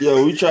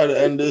Yo, we try to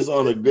end this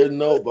on a good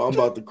note, but I'm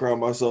about to cry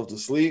myself to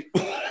sleep.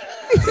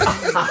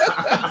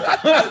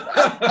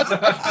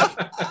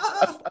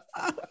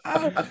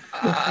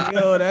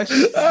 Yo, that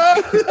shit.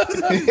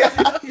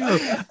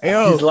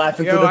 Yo, He's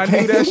laughing yo, through the I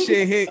pain. knew that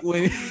shit hit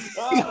when he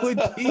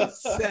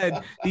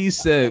said,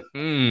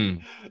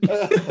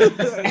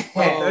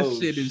 that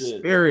shit is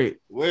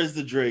spirit. Where's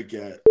the Drake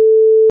at?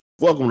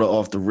 Welcome to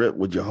Off the Rip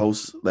with your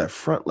hosts that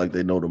front like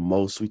they know the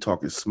most. We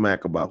talking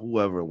smack about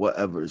whoever and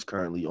whatever is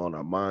currently on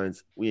our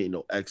minds. We ain't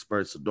no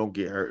experts, so don't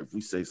get hurt if we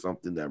say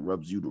something that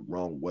rubs you the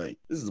wrong way.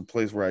 This is a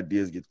place where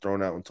ideas get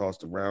thrown out and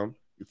tossed around.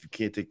 If you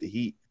can't take the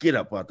heat, get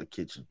up out the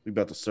kitchen. We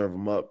about to serve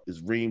them up. It's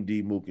Reem,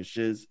 D, Mook, and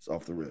Shiz. It's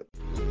Off the Rip.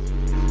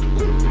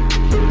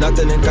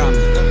 Nothing in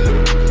common.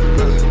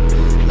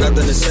 Nothing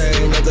to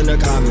say, nothing to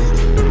comment.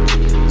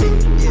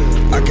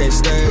 I can't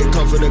stay,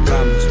 come for the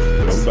comments.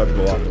 I'm about to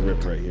go off the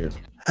rip right here.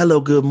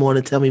 Hello, good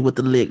morning. Tell me what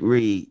the lick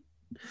read.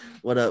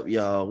 What up,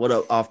 y'all? What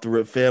up, Off the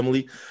Rip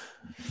family?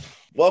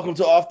 Welcome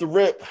to Off the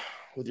Rip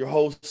with your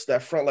hosts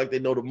that front like they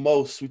know the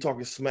most. We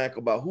talking smack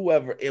about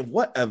whoever and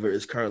whatever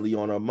is currently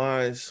on our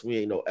minds. We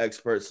ain't no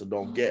experts, so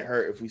don't get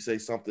hurt if we say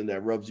something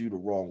that rubs you the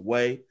wrong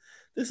way.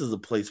 This is a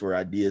place where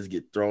ideas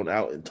get thrown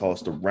out and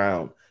tossed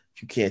around.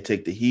 If you can't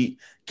take the heat,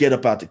 get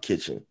up out the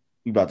kitchen.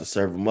 We about to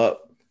serve them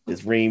up.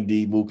 It's Reem,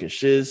 D, Mook, and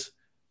Shiz.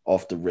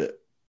 Off the Rip.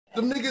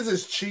 Them niggas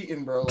is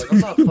cheating, bro. Like, I'm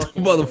not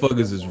fucking.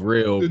 Motherfuckers is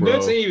real, The bro.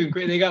 Nets ain't even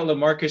great. They got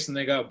LaMarcus and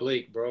they got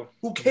Blake, bro.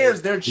 Who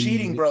cares? They're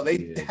cheating, bro.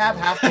 They have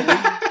half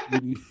the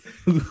league.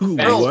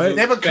 Bro, What?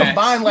 they have a Facts.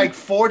 combined like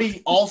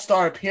 40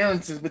 all-star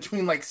appearances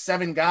between like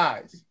 7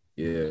 guys.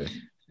 Yeah.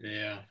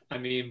 Yeah, I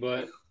mean,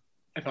 but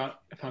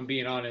if I'm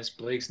being honest,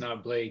 Blake's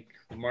not Blake.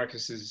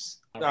 LaMarcus is.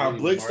 not Nah, really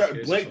Blake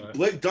LaMarcus,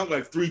 Blake dunked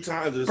like 3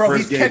 times in his Bro,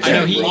 first he's game. catching I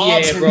know he,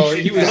 lobs yeah, and bro. shit.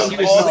 He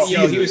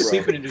was Bro.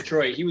 sleeping in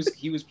Detroit. He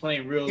was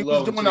playing real He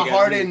low. was doing until a he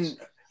got moves.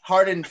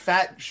 hardened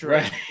fat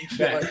shred Right. and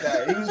shit like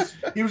that.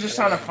 He was just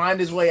trying to find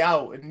his way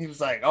out, and he was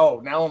like, "Oh,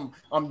 now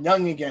I'm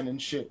young again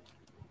and shit."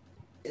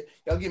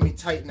 Y'all get me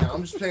tight now.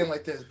 I'm just playing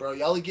like this, bro.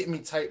 Y'all are getting me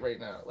tight right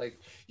now. Like,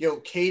 yo,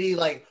 Katie,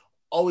 like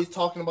always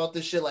talking about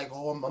this shit. Like,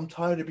 oh, I'm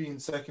tired of being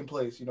second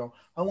place. You know,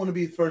 I want to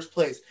be first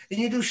place, and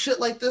you do shit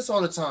like this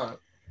all the time.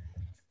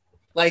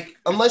 Like,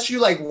 unless you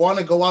like want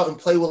to go out and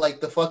play with like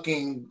the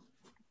fucking,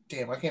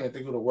 damn, I can't even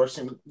think of the worst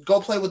thing.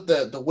 Go play with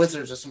the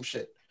Wizards or some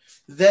shit.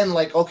 Then,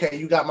 like, okay,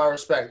 you got my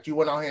respect. You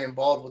went out here and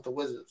balled with the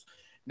Wizards.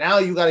 Now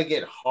you got to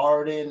get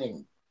Harden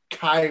and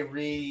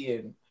Kyrie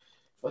and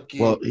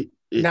fucking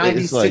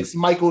 96 like,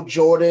 Michael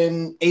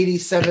Jordan,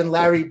 87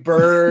 Larry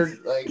Bird.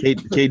 Like,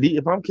 KD,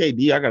 if I'm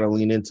KD, I got to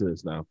lean into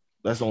this now.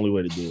 That's the only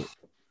way to do it.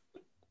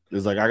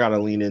 It's like I got to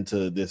lean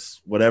into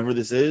this, whatever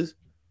this is,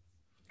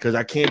 because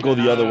I can't go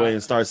the other way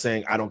and start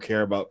saying I don't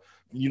care about,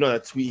 you know,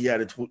 that tweet he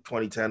had in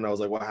 2010. I was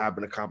like, what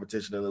happened to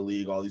competition in the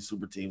league? All these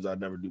super teams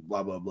I'd never do,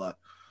 blah, blah, blah.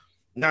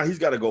 Now he's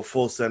got to go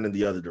full send in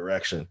the other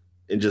direction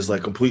and just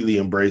like completely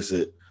embrace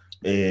it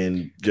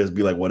and just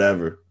be like,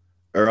 whatever,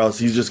 or else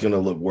he's just going to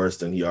look worse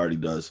than he already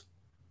does.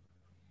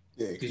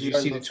 yeah, Did you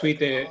see the tweet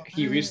that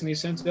he recently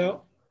sent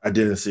out? I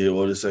didn't see it.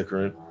 What did it say,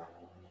 Corinne?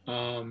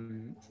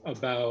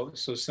 About,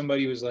 so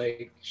somebody was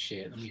like,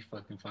 shit, let me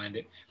fucking find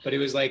it. But it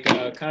was like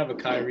kind of a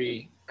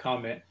Kyrie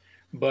comment.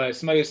 But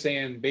somebody was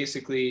saying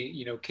basically,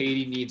 you know,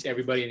 KD needs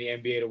everybody in the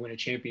NBA to win a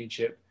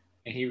championship.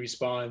 And he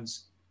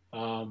responds,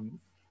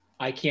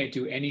 I can't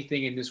do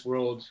anything in this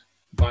world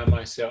by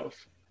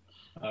myself.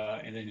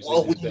 And then just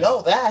well, we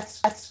know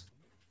that.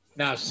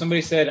 Now,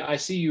 somebody said, I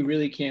see you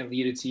really can't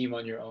lead a team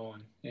on your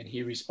own. And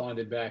he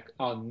responded back,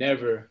 I'll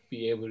never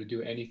be able to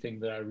do anything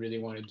that I really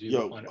want to do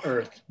on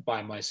earth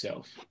by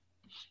myself.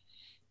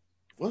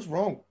 What's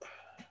wrong?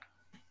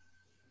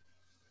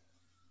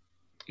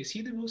 Is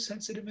he the most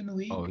sensitive in the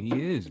league? Oh, he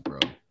is, bro.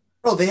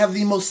 Bro, they have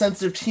the most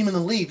sensitive team in the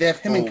league. They have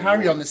him and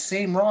Kyrie on the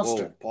same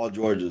roster. Paul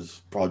George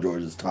is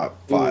top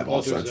 5.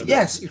 Paul George is-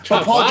 Yes, but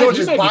Top Paul five? George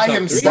He is might be by top three.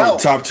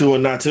 himself. Top 2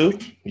 and not 2?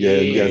 Yeah,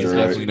 you guys he's are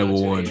definitely right.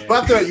 number one. You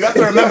have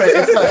to remember you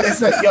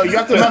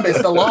have to remember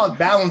it's the law of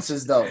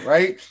balances though,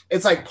 right?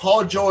 It's like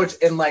Paul George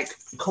and like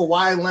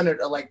Kawhi Leonard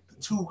are like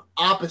two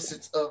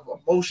opposites of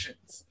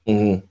emotions.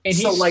 Mm-hmm. And he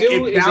So, like,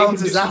 still it is able to do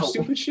balances some out.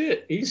 stupid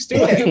shit. He's still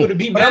Yeah. able to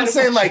be But mad. I'm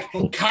saying like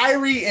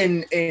Kyrie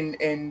and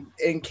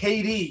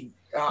KD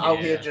out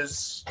here Yeah.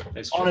 just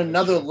That's on true,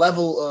 another that's true.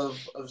 level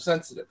of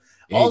sensitive.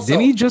 Hey, Also,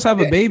 didn't he just have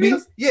a baby?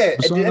 Yeah.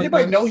 something Did like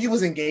anybody that? know he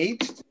was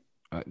engaged?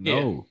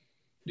 No.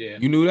 Yeah.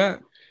 You knew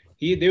that?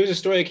 There was a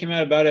story that came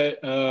out about it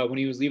when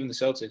he was leaving the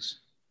Celtics.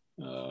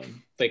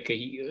 Like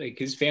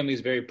his family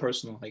is very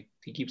personal. Like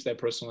he keeps that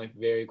personal life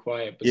very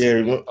quiet. But Yeah,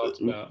 something he talks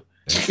about.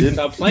 Didn't-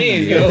 Stop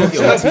playing, Yeah. yo.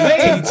 Stop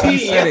playing,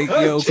 He said it,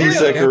 yo. He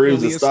said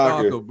Kareem's a Definitely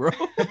stalker. bro.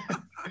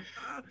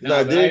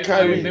 Nah, but did I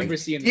Kyrie? remember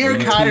seeing Dear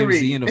the- Kyrie.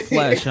 TMZ in the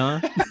flesh,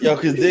 huh? Yo,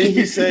 because then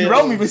he said,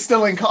 Romy was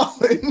still in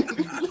college.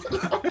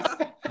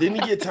 didn't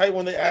he get tight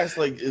when they asked,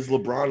 like, is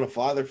LeBron a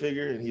father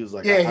figure? And he was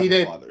like, Yeah, I have he a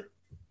did. father.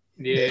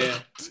 Yeah.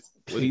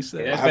 What he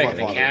said? That's I have back in a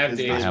the father. Cavs His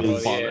days. name I have bro, a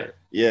father.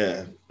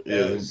 Yeah.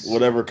 That was-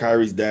 Whatever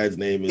Kyrie's dad's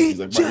name is. He's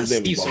like, his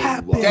name is just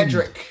blah, blah, blah.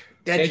 Dedrick.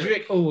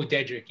 Dedrick. Oh,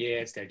 Dedrick. Yeah,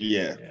 it's Dedrick.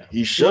 Yeah. Yeah.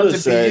 He should have to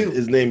said BU.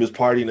 his name is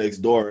Party Next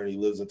Door and he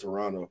lives in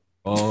Toronto.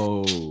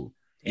 Oh,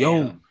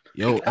 Damn.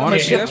 yo, I'm a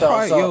honestly, chip, that's though,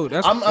 probably so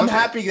that's. I'm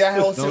happy that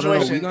whole No, we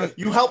situation. got-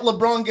 You helped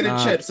LeBron get a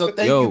Nah, chip, so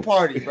thank yo, you,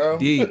 Party, bro.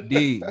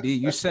 D,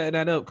 you setting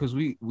that up because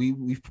we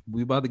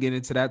about to get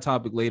into that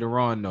topic later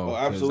on though. Oh,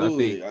 'cause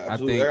absolutely.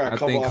 Absolutely. I got a I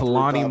couple think off the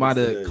Kalani topics might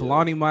have today, yeah.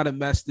 Kalani might have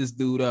messed this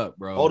dude up,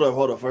 bro. Hold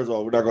up. First of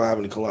all, we're not gonna have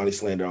any Kalani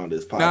slander on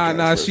this podcast.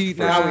 Nah, first she and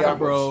Now we nah, are, foremost.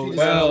 bro. She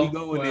Well, we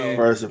going there.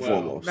 First and well,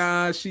 foremost.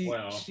 Nah,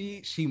 Wow.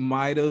 she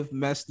might have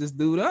messed this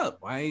dude up.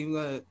 I ain't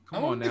gonna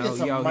come I on don't think now. it's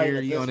a He out might here,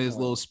 at he this on his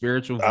point. little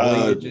spiritual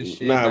voyage and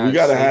shit. Nah, we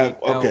got gotta have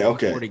saved out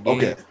before the game.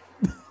 okay.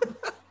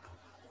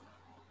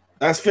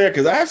 That's fair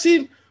because I have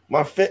seen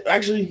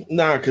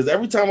because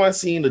every time I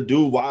seen a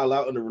dude wild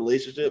out in a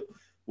relationship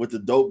with the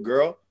dope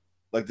girl,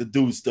 like the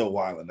dude's still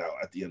wilding out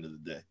at the end of the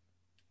day.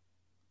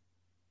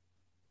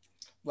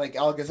 Like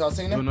Al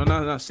Alcina.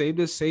 No. Save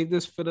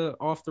this for the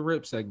off the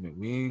rip segment.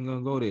 We ain't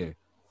gonna go there.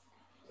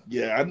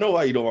 Yeah, I know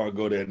why you don't want to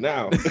go there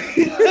now.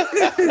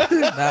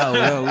 No,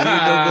 well, we ain't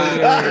gonna go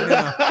there right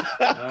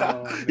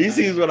now. Oh, He man.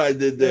 sees what I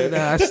did there.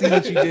 Nah, I see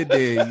what you did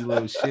there, you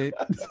little shit.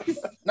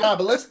 Nah,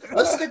 but let's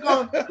stick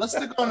on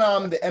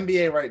the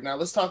NBA right now.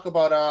 Let's talk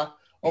about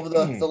over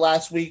the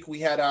last week we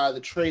had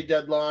the trade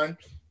deadline.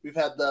 We've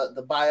had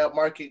the buyout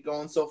market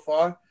going so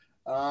far.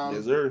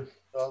 Yes, sir.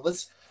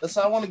 Let's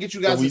I want to get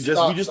you So guys. we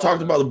just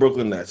talked about the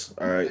Brooklyn Nets.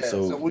 All right, Yeah,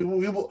 so we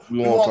won't talk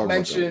won't about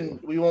mention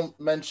that. we won't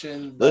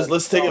mention.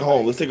 let's take it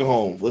home. Let's take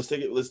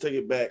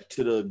it back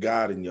to the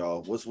Garden,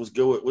 y'all. What's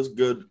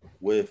good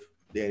with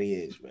Danny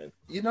Ainge, man?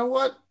 You know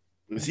what?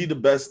 Is he the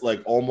best? Like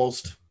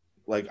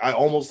I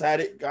almost had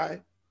it,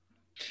 guy.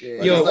 Yeah,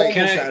 Like, Yo, I he's like, almost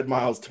can I- had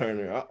Miles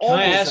Turner. Can I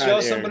almost ask had y'all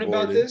Aaron something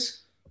about Gordon. this?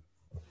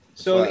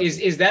 So What?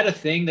 is that a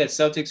thing that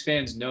Celtics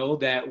fans know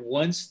that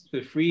once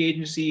the free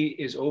agency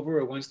is over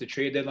or once the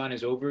trade deadline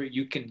is over,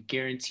 you can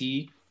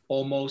guarantee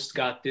almost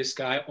got this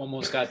guy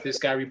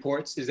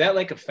reports? Is that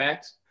like a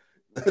fact?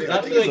 I feel think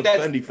like it's a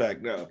that's- Fendi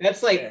fact now.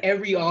 That's like Yeah.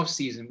 every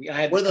offseason I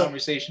had We're this the-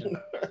 conversation.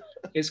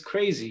 It's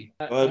crazy.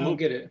 I Well, don't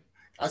get it.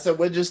 I said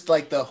we're just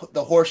like the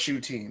horseshoe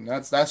team.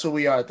 That's what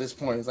we are at this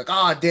point. It's like,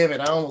 damn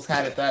it, I almost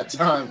had it that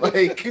time.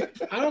 Like,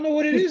 I don't know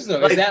what it is though.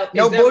 like, Is that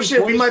no is that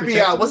bullshit. We reporters might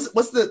be out.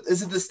 protecting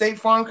Is it the State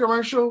Farm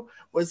commercial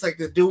where it's like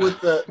the dude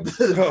with the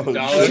Oh,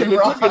 Dollar Jim to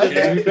Ross? be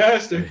quicker, be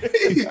faster.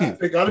 They gotta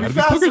be Gotta be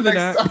faster quicker than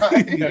next that.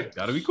 time.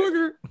 Gotta be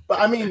quicker. But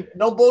I mean,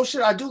 no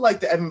bullshit. I do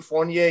like the Evan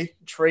Fournier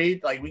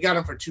trade. Like, we got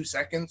him for 2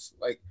 seconds.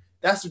 Like,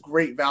 that's a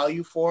great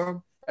value for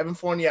him. Evan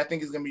Fournier, I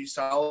think, is going to be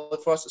solid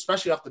for us,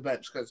 especially off the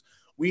bench, because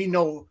we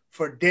know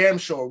for damn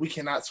sure we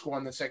cannot score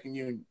in the second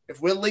unit. If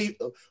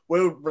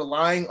we're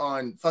relying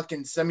on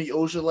fucking Semi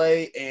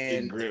Ojeleye and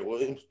and Grant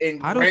Williams.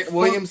 How the Grant fuck-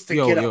 Williams to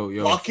yo, get yo, a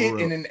yo, bucket for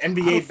in real. an How NBA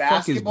the fuck is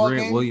basketball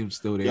Grant game. Williams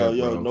still there,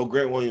 Yo, bro? no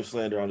Grant Williams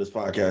slander on this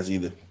podcast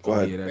either. Go Oh,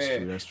 ahead. yeah, that's Man,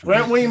 true. That's true.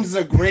 Grant Williams is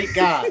a great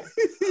guy,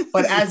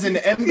 but as an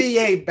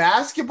NBA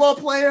basketball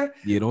player,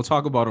 Yeah, don't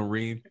talk about him,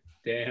 Reem.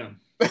 Damn.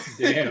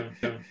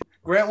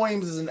 Grant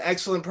Williams is an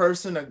excellent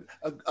person,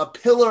 a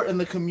pillar in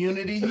the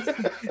community.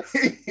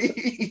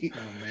 Oh,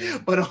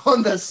 man. But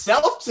on the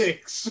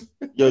Celtics,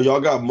 Yo, y'all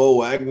got Mo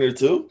Wagner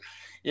too?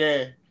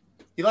 yeah,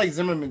 he likes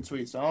Zimmerman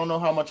tweets. I don't know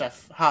how much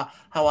how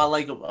I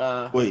like him.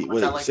 Wait,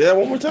 much I like say that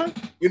one more time.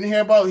 You didn't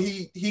hear about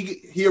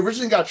he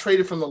originally got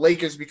traded from the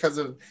Lakers because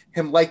of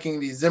him liking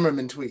these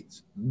Zimmerman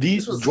tweets.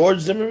 These This was- George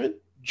Zimmerman?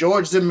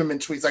 George Zimmerman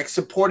tweets, like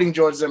supporting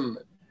George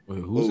Zimmerman. Wait,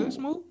 who's Ooh. this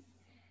move?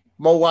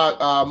 Mo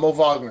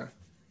Wagner.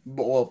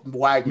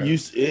 Wagner.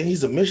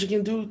 He's a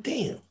Michigan dude?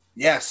 Damn.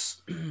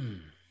 Yes.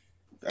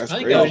 That's I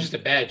think crazy. that was just a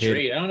bad Hit-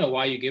 trade. I don't know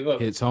why you give up.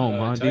 hits home,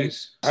 huh, D?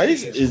 Tice.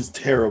 Tice is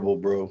terrible,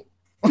 bro.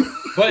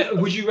 But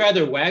would you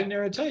rather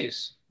Wagner or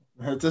Tice?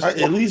 At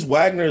least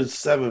Wagner is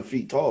 7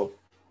 feet tall.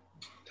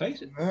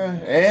 Tice.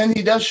 And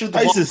he does shoot the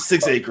Tice ball. is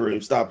 6'8",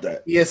 Kareem. Stop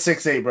that. He is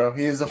 6'8", bro.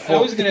 He is a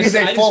full. was gonna He's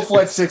say, a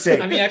full-fledged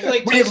 6'8". I mean, I feel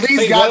like we at Tice least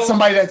played got well,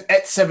 somebody that's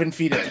at 7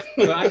 feet.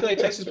 But I feel like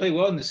Tice has played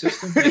well in the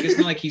system. Like it's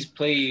not like he's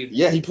played.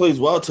 Yeah, he plays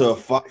well to a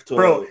fuck.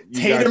 Bro,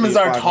 Tatum is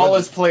our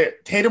tallest player.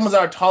 Tatum was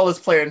our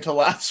tallest player until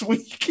last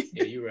week.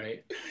 Yeah, you're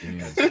right.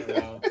 Yeah.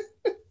 Wow.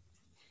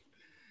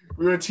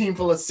 We were a team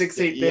full of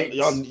 6'8" bigs.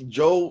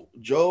 Y'all,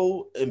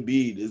 Joe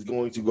Embiid is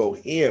going to go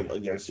ham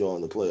against y'all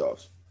in the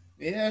playoffs.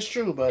 Yeah, it's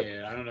true, but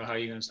Yeah, I don't know how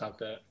you're gonna stop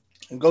that.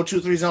 go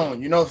 2-3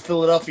 zone. You know,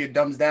 Philadelphia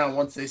dumbs down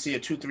once they see a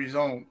 2-3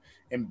 zone,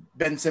 and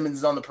Ben Simmons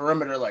is on the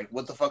perimeter. Like,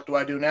 what the fuck do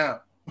I do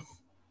now?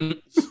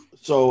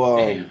 So,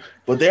 Damn.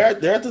 but they're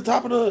at the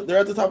top of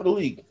the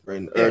league,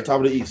 right? Yeah. Or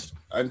top of the East.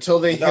 Until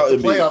they hit Without the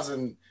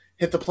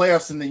Embiid.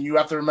 playoffs and then you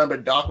have to remember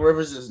Doc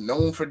Rivers is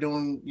known for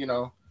doing,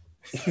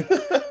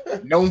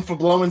 known for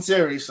blowing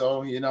series.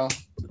 So, at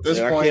this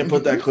Man, point, I can't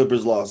put that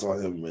Clippers loss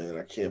on him, man.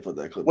 I can't put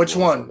that Clippers. Which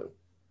loss one? on him.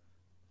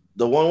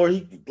 The one where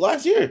he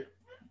last year.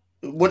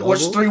 Which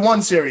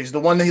 3-1 series? The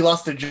one that he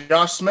lost to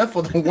Josh Smith,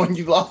 or the one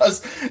you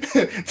lost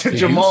to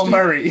Jamal Houston?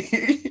 Murray?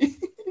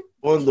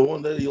 The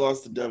one that he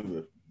lost to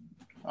Denver.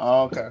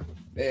 Oh, okay.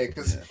 Yeah,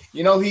 because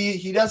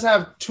he does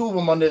have 2 of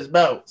them under his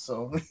belt.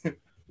 So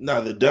Nah,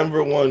 the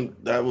Denver one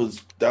that was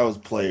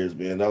players,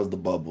 man. That was the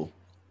bubble.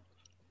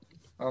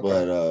 Okay.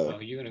 But Oh,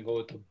 you're gonna go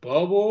with the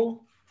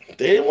bubble?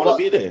 they didn't want to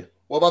be there.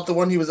 What about the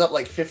one he was up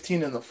like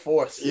 15 in the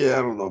fourth? Yeah,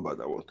 I don't know about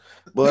that one.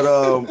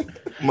 But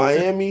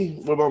Miami,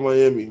 what about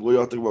Miami? What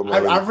y'all think about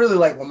Miami? I really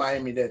like what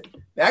Miami did.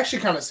 They're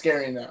actually kind of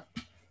scary now.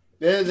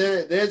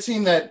 They're a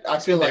team that I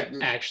feel like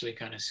actually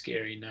kind of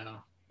scary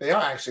now. they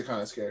are actually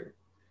kind of scary.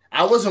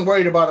 I wasn't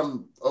worried about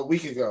them a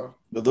week ago.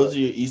 But those are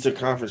your Eastern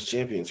Conference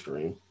champions,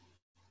 Kareem.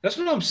 That's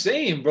what I'm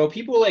saying, bro.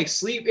 People like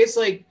sleep. It's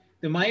like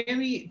the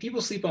Miami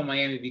people sleep on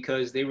Miami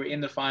because they were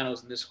in the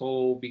finals in this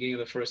whole beginning of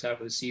the first half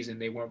of the season.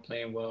 They weren't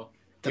playing well.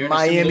 The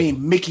Miami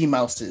Mickey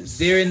Mouses.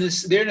 They're in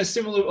a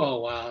similar.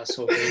 Oh wow, that's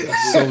so crazy.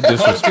 So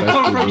disrespectful.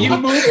 Coming from you,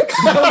 Mook.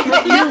 Coming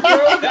from you,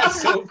 bro.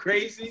 That's so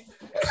crazy.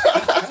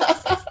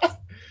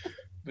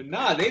 But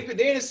nah, they're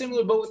in a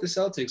similar boat with the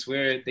Celtics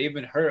where they've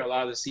been hurt a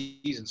lot of the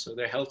season, so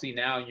they're healthy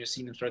now, and you're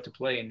seeing them start to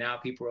play, and now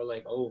people are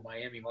like, "Oh,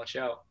 Miami, watch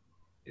out!"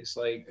 It's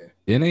like,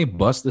 Didn't they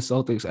bust the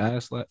Celtics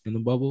ass in the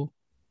bubble?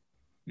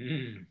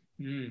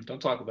 don't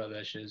talk about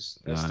that shit.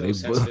 That's Nah, still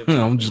sensitive.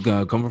 I'm just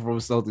gonna come from a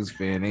Celtics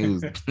fan. They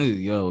was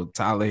yo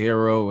Tyler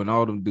Hero and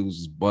all them dudes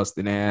was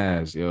busting their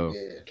ass, yo.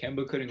 Yeah.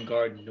 Kemba couldn't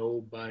guard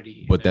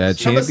nobody. But that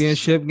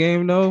championship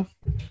game though,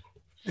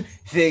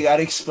 They got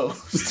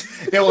exposed.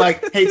 They were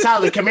like, "Hey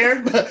Tyler, come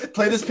here,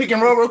 play this pick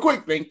and roll real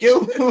quick, thank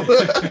you."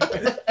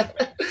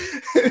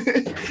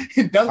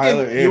 Duncan,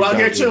 Tyler and you out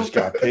here Duncan too? just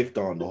got picked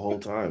on the whole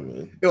time,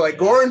 man. You're like,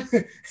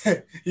 Goran,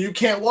 you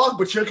can't walk,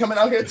 but you're coming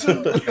out here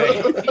too.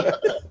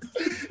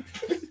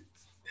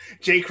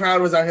 Jay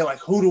Crowd was out here like,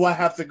 who do I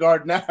have to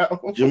guard now?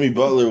 Jimmy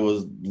Butler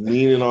was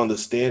leaning on the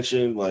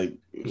stanchion like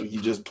he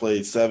just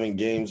played 7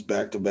 games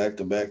back to back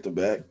to back to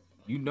back.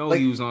 you know Like-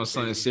 he was on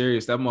something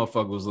serious. That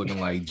motherfucker was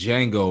looking like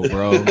Django,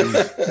 bro.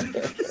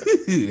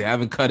 He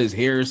haven't cut his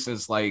hair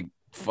since like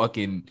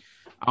fucking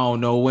I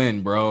don't know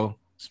when, bro.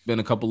 It's been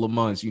a couple of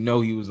months. You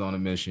know he was on a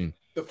mission.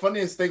 The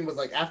funniest thing was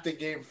like after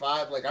game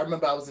 5, like I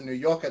remember I was in New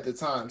York at the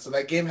time. So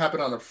that game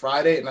happened on a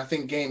Friday, and I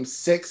think game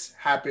 6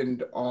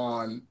 happened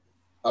on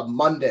a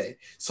Monday.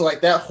 So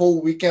like that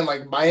whole weekend,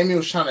 like Miami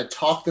was trying to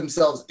talk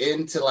themselves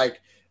into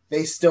like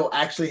they still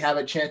actually have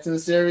a chance in the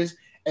series.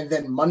 And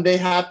then Monday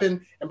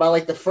happened, and by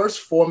like the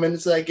first 4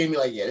 minutes of that game,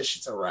 you're like, yeah, this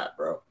shit's a wrap,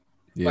 bro.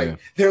 Yeah. Like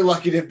they're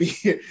lucky to be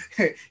here.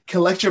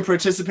 Collect your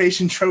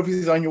participation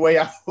trophies on your way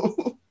out.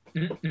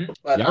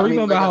 But, Y'all I mean,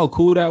 remember like, how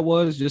cool that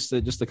was? Just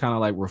to kind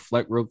of like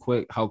reflect real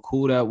quick, how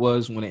cool that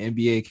was when the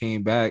NBA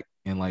came back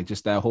and like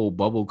just that whole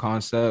bubble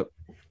concept,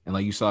 and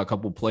like you saw a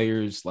couple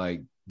players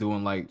like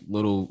doing like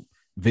little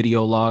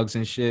video logs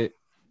and shit,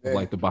 Yeah.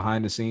 like the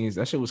behind the scenes.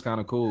 That shit was kind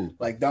of cool.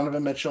 like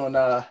Donovan Mitchell and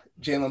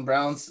Jaylen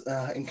Brown's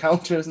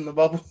encounters in the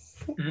bubble.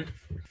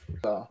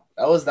 So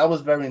that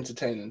was very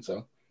entertaining.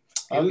 So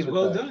It was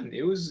well done.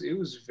 It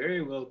was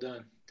very well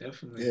done.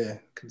 Definitely. Yeah.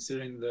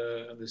 Considering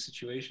the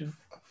situation.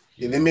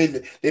 Yeah,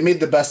 they made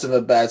the best of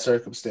a bad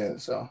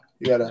circumstance. So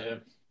you gotta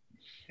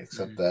Yeah.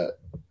 accept that.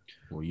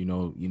 Well, you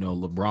know,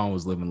 LeBron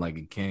was living like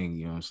a king.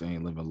 You know what I'm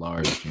saying? Living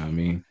large. You know what I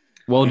mean?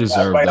 Well deserved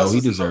Everybody though. else He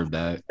is- deserved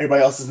that.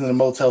 Everybody else is in the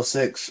Motel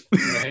 6,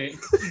 Right.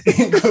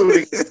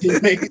 including his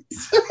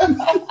teammates.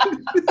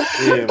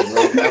 Yeah,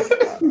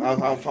 bro.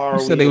 How far You are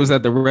said we? they was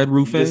at the Red You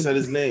Roof just Inn. said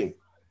his name.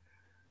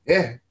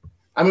 Yeah,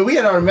 I mean we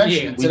had our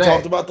mention Yeah, We today.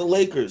 talked about the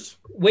Lakers.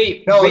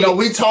 Wait. No, wait.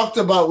 we talked.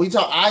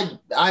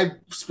 I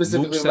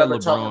specifically Mook said remember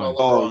talking LeBron. about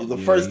Oh, LeBron. the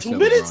Yeah, first he 2 said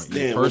minutes? LeBron.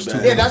 Damn, First we're 2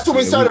 back. Yeah, that's when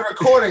we started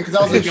recording because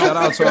I was like, Shout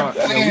out to our.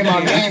 playing We my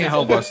can't games.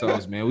 help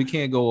ourselves, man. We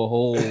can't go a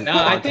whole. No,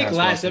 I think podcast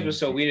last without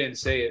episode saying- we didn't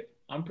say it.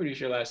 I'm pretty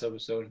sure last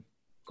episode.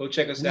 Go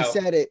check us We out.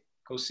 said it.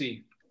 Go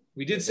see.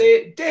 We did say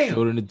it. Damn.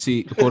 According to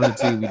T,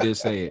 we did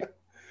say it.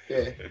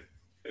 Yeah,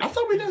 I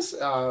thought we just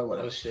Oh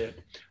whatever. shit.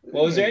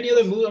 Well, is there any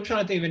other moves? I'm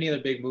trying to think of any other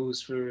big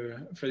moves for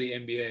the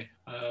NBA.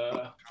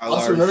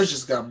 Austin Rivers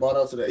just got bought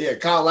out today. Yeah,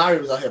 Kyle Lowry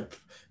was out here.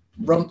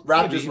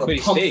 Raptors but were he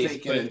pump stayed,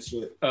 faking but- and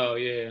shit. Oh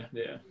yeah.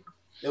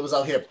 It was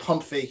out here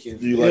pump faking.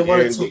 Do you They like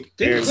wanted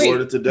to- Aaron Wait.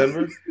 Gordon to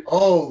Denver?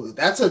 Oh,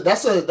 that's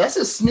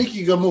a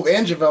sneaky good move.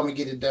 And JaVale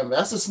McGee to Denver.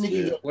 That's a sneaky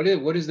Yeah.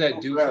 good. What does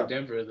that do Yeah. for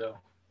Denver though?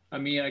 I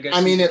mean, I guess.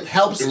 I mean, it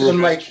helps It them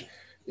will- like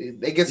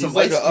they get some He's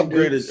like an light-skinned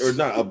upgraded, dudes. or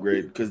not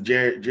upgrade, because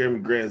Jeremy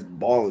Grant's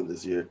balling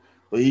this year.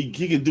 But he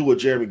can do what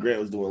Jeremy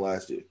Grant was doing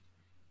last year.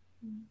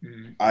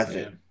 Mm, I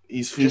think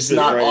he's Just fit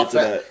not right into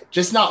offen- that.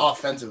 Just not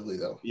offensively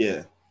though.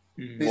 Yeah,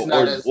 mm. He's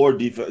not as or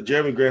defense.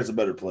 Jeremy Grant's a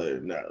better player.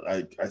 Now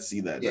I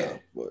see that Yeah. now.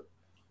 But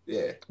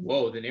yeah.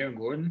 Whoa, then Aaron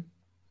Gordon.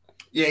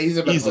 Yeah, he's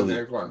a better player Easily. than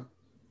Aaron Gordon.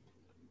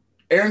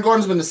 Aaron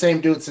Gordon's been the same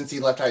dude since he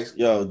left high school.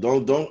 yo,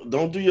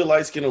 don't do your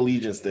light skin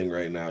allegiance thing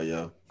right now,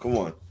 yo. Come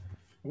on.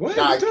 What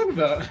Nah, are you talking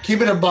about?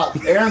 Keep it a buck.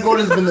 Aaron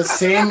Gordon's been the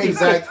same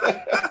exact.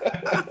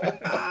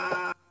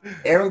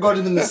 Aaron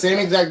Gordon's been the same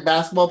exact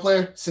basketball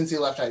player since he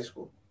left high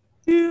school.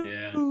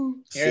 Yeah.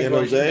 San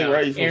Jose,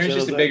 right? He's from Aaron's San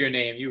just a Jose? bigger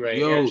name. You're right.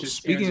 Yo, Aaron's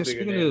just a bigger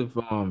speaking name.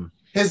 of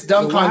His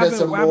dunk Yo, what contests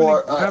are happened- what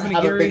more happened to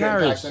have a Gary bigger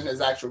Harris? impact than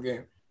his actual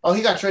game. Oh,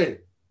 he got traded.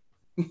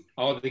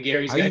 All the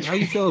Gary's how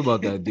you feel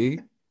about that, D?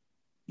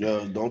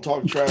 Yo, don't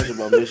talk trash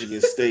about Michigan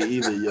State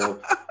either,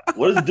 yo.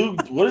 What is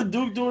Duke doing in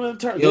the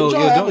tournament? Yo, Did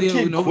y'all have a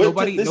kid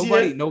quit this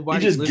year? nobody.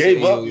 He just listen, gave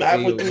yo, up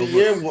halfway through the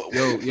year.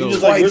 Yo, He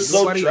just like, we're twice,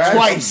 so trash.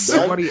 twice.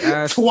 Nobody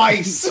asked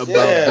Twice.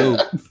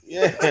 about Duke.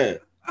 Yeah.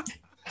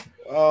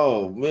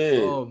 Oh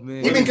man. Oh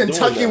man. Even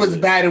Kentucky was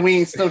bad, and we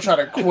ain't still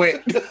trying to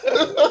quit.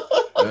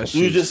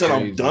 Dude just said,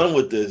 "I'm done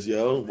with this,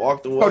 yo."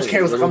 Walked away. Coach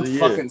K was like, "I'm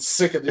fucking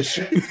sick of this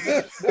shit."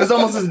 It's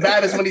almost as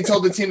bad as when he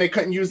told the team they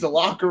couldn't use the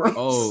locker rooms.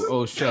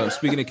 Oh, shut.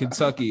 Speaking of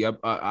Kentucky,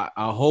 I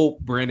hope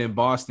Brandon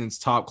Boston's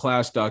Top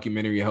Class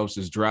documentary helps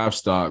his draft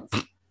stock.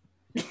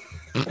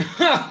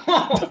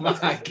 Oh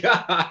my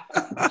god!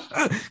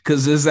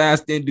 Because his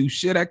ass didn't do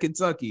shit at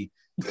Kentucky.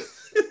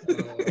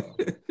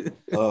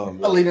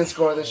 A leading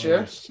scorer this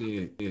year.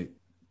 Shit.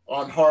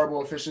 On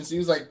horrible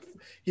efficiency.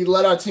 He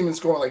led our team in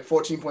scoring like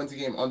 14 points a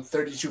game on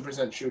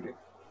 32% shooting.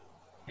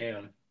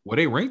 Damn. Were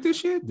they ranked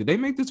this year? Did they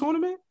make the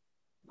tournament?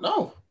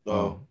 No.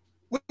 Oh.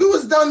 We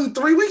was done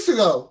 3 weeks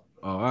ago.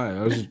 Oh, all right.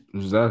 I was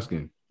just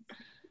asking.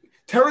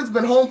 Terrence's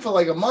been home for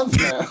like a month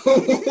now.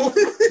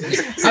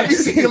 I be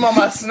seeing him on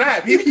my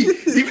snap. He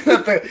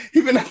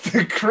been at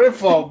the crib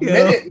for a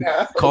minute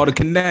now. Call to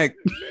connect.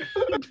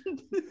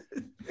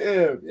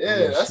 Yeah,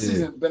 that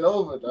season's been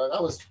over, dog. I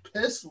was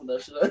pissed when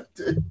that shit I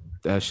did.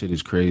 That shit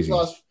is We crazy.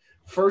 lost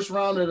first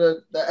round of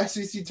the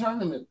SEC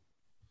tournament.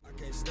 I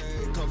can't stay,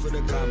 come for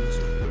the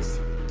comments.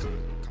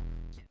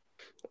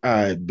 All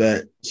right,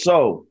 bet.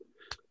 So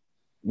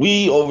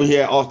we over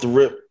here off the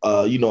rip,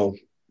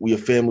 we a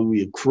family,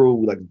 we a crew.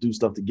 We like to do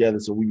stuff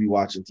together. So we be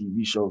watching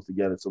TV shows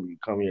together so we can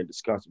come here and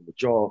discuss it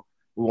with y'all.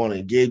 We want to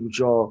engage with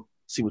y'all,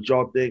 see what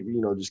y'all think,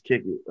 just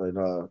kick it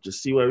and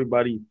just see what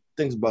everybody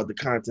thinks about the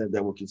content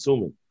that we're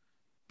consuming.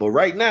 But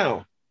right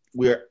now,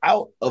 we're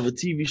out of a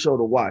TV show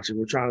to watch, and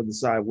we're trying to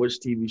decide which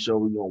TV show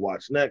we're going to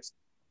watch next.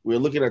 We're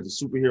looking at the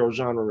superhero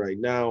genre right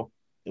now,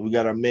 and we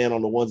got our man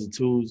on the ones and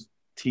twos,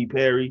 T.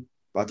 Perry,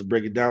 about to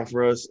break it down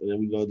for us, and then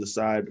we're going to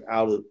decide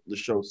how the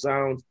show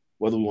sounds,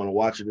 whether we want to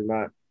watch it or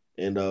not.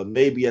 And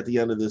maybe at the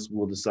end of this,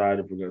 we'll decide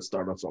if we're going to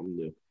start on something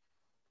new.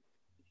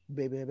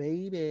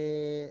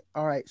 Baby.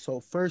 All right, so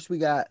first we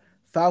got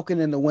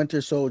Falcon and the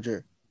Winter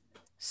Soldier.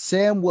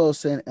 Sam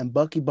Wilson and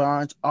Bucky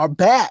Barnes are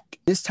back.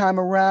 This time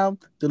around,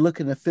 they're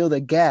looking to fill the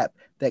gap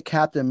that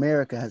Captain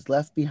America has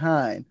left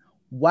behind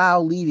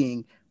while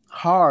leading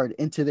hard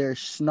into their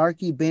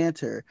snarky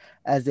banter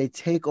as they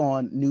take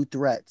on new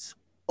threats.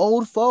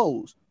 Old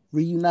foes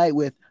reunite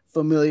with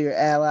familiar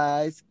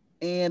allies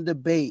and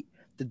debate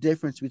the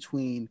difference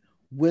between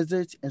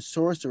wizards and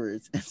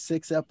sorcerers in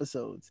 6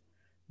 episodes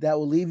that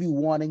will leave you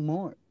wanting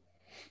more.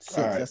 6,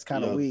 All right, that's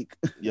kind of weak.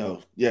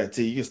 Yeah,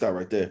 T, you can start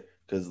right there.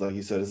 Because like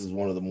you said, this is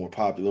one of the more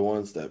popular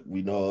ones that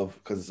we know of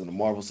because it's in the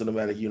Marvel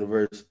Cinematic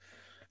Universe.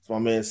 It's my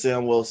man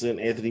Sam Wilson,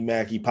 Anthony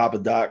Mackie, Papa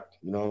Doc.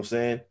 You know what I'm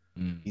saying?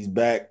 He's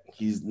back.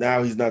 He's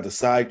not the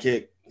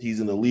sidekick.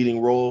 He's in the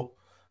leading role.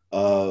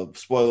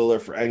 Spoiler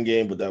alert for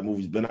Endgame, but that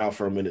movie's been out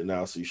for a minute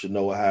now, so you should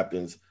know what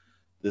happens.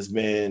 This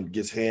man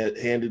gets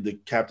handed the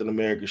Captain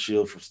America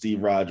shield from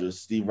Steve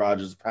Rogers. Steve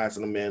Rogers is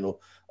passing the mantle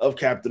of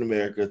Captain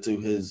America to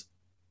his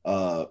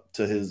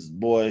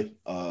boy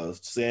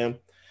Sam,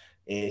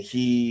 and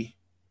he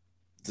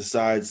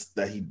decides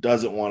that he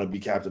doesn't want to be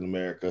Captain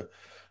America.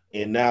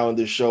 And now in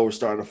this show, we're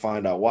starting to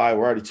find out why.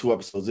 We're already 2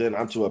 episodes in.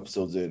 I'm 2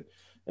 episodes in.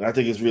 And I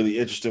think it's really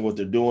interesting what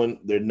they're doing.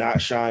 They're not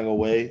shying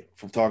away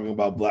from talking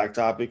about black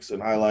topics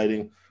and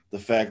highlighting the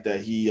fact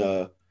that he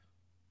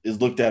is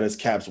looked at as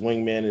Cap's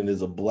wingman and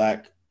is a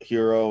black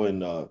hero,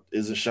 and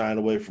isn't shying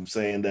away from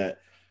saying that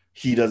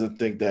he doesn't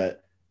think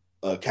that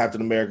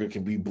Captain America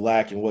can be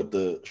black, and what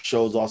the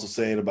show's also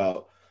saying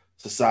about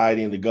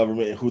society and the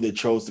government and who they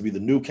chose to be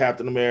the new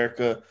Captain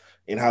America,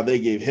 and how they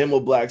gave him a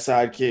black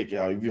sidekick.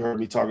 Have you heard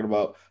me talking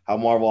about how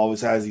Marvel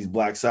always has these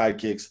black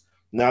sidekicks?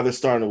 Now they're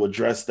starting to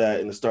address that,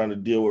 and they're starting to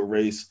deal with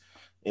race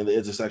and the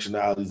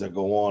intersectionalities that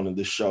go on in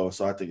this show.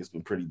 So I think it's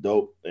been pretty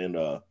dope. And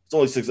it's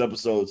only 6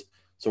 episodes,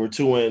 so we're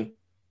 2 in.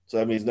 So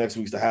that means next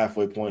week's the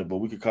halfway point, but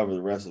we could cover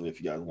the rest of it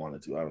if you guys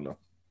wanted to. I don't know.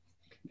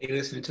 They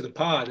listening to the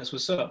pod. That's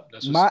what's up.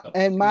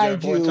 And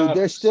mind you,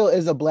 there still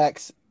is a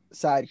black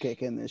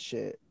sidekick in this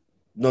shit.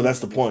 No, that's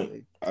the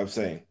point I'm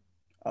saying.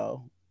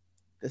 Oh,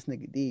 this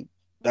nigga deep.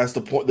 That's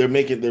the point. They're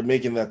making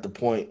that the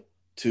point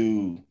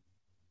to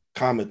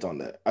comment on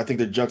that. I think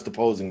they're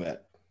juxtaposing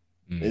that.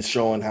 It's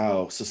showing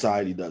how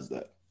society does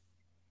that.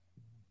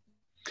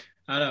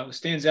 I don't know. What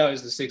stands out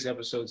is the 6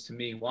 episodes to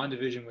me.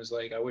 WandaVision was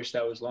like, I wish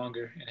that was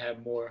longer and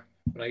had more.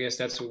 But I guess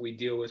that's what we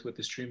deal with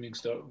the streaming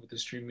stuff, with the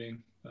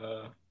streaming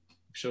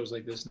shows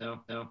like this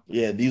now.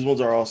 Yeah, these ones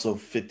are also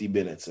 50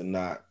 minutes and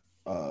not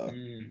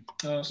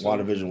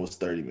WandaVision was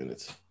 30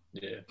 minutes.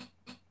 Yeah.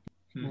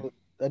 Well,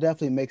 that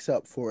definitely makes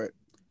up for it.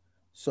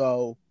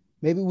 So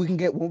maybe we can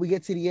when we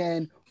get to the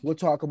end, we'll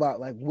talk about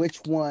like which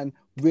one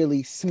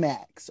really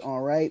smacks.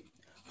 All right.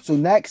 So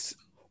next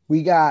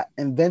we got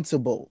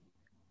Invincible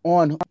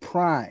on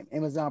Prime,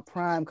 Amazon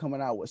Prime,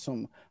 coming out with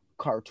some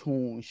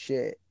cartoon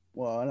shit.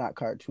 Well, not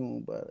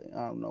cartoon, but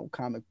I don't know,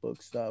 comic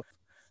book stuff.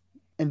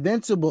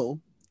 Invincible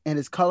and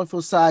his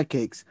colorful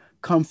sidekicks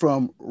come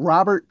from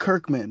Robert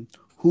Kirkman,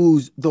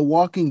 whose The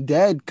Walking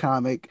Dead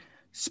comic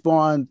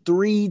spawned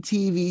 3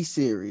 TV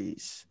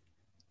series.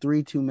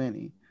 3 too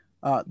many.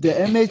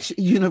 The Image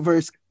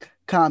Universe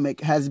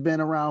comic has been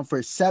around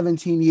for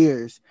 17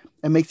 years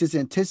and makes its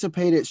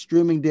anticipated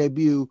streaming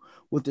debut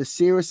with a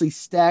seriously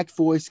stacked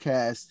voice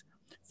cast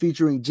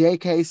featuring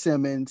J.K.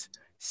 Simmons,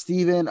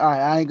 Steven. All right,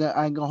 I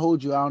ain't gonna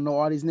hold you. I don't know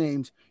all these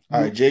names.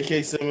 All right,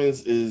 J.K.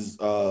 Simmons is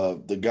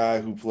the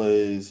guy who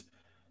plays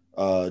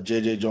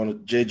J. Jonah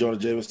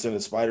Jameson in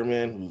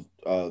Spider-Man,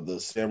 the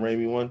Sam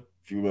Raimi one,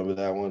 if you remember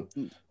that one.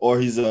 Or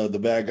he's the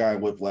bad guy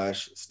in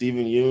Whiplash.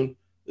 Steven Yeun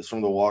is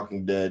from The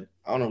Walking Dead.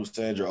 I don't know who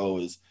Sandra Oh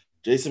is.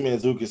 Jason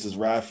Mantzoukas is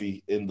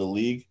Raffi in The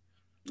League.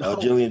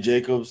 Jillian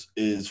Jacobs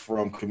is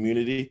from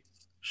Community.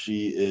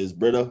 She is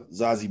Britta.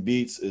 Zazie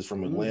Beetz is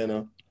from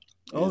Atlanta.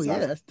 Oh yeah,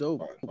 that's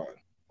dope. Oh,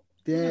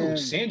 Damn,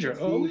 Sandra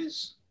Oh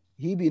is?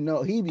 He be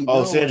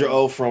Sandra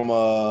Oh from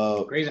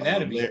Grey's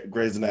Anatomy.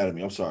 Grey's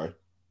Anatomy. I'm sorry.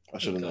 I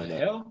should have known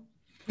that. Hell?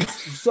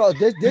 So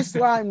this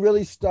line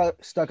really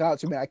stuck out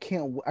to me. I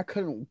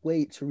couldn't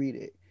wait to read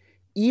it.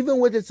 Even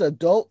with its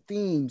adult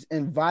themes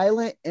and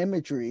violent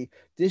imagery,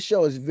 this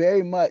show is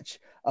very much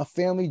a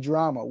family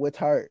drama with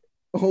heart.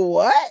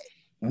 What?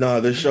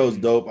 No, this show's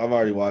dope. I've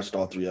already watched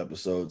all 3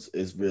 episodes.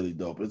 It's really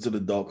dope. It's an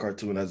adult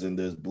cartoon, as in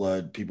there's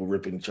blood, people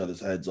ripping each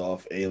other's heads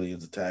off,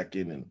 aliens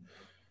attacking, and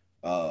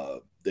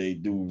they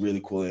do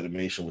really cool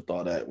animation with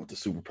all that, with the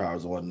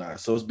superpowers and whatnot.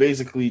 So it's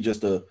basically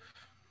just a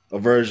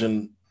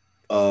version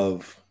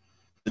of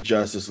the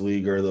Justice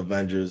League or the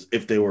Avengers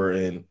if they were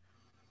in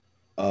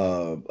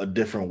a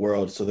different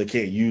world. So they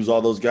can't use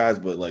all those guys,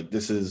 but like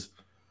this is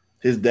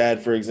his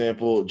dad, for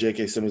example.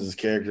 J.K. Simmons'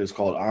 character is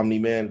called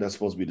Omni-Man. That's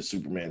supposed to be the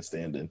Superman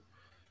stand-in.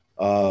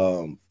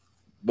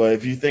 But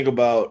if you think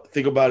about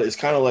it, it's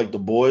kind of like The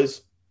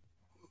Boys.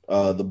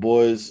 The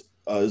Boys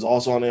is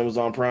also on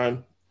Amazon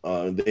Prime.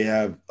 They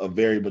have a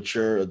very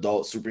mature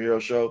adult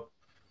superhero show,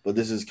 but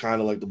this is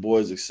kind of like The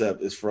Boys,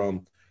 except it's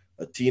from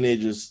a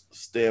teenager's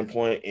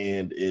standpoint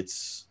and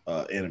it's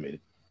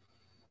animated.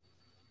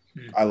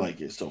 I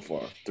like it so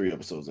far. 3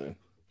 episodes in.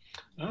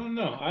 I don't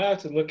know. I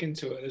have to look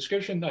into it. The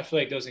description, I feel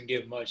like, doesn't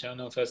give much. I don't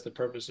know if that's the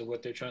purpose of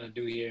what they're trying to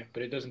do here,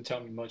 but it doesn't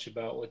tell me much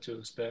about what to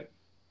expect.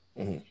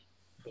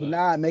 Mm-hmm.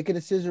 Nah, make a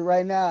decision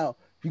right now.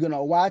 You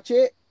gonna watch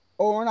it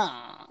or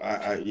not?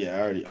 I've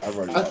already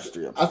watched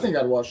 3 episodes. I think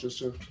I'd watch this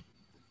too.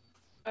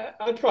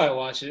 I'd probably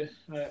watch it.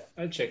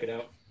 I'd check it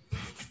out.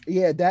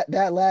 Yeah,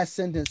 that last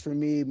sentence for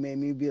me made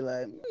me be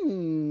like,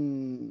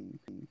 And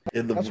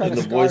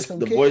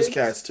the voice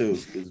cast too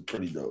is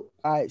pretty dope.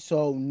 All right,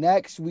 so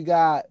next we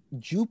got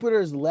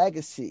Jupiter's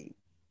Legacy.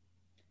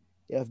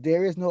 If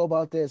Darius know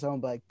about this, I'm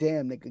like,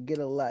 damn, nigga, get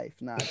a life.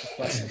 Nah, just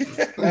fucking.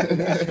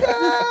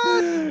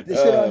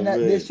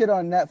 This shit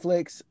on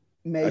Netflix,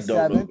 May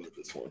 7th.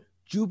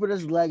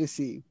 Jupiter's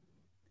Legacy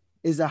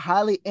is a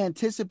highly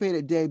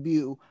anticipated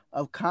debut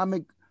of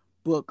comic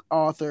book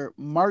author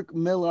Mark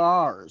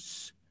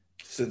Millar's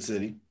Sin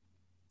City.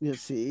 You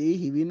see,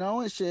 he be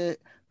knowing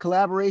shit.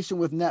 Collaboration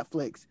with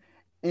Netflix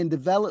in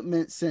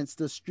development since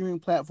the streaming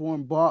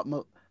platform bought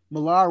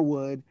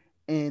Millarwood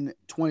in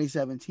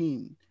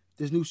 2017.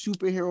 This new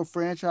superhero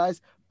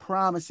franchise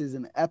promises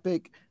an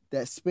epic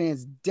that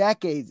spans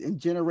decades and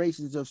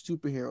generations of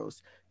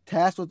superheroes,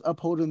 tasked with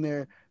upholding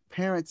their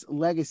parents'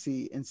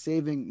 legacy and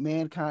saving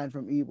mankind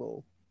from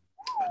evil.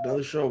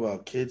 Another show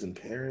about kids and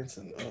parents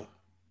and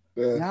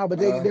Nah, but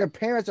their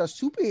parents are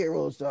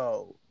superheroes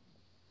though.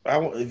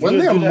 Wasn't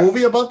there a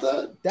movie about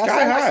that? That's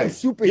Sky High.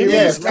 Superheroes.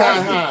 Yeah,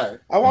 Sky High.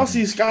 I want to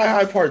see Sky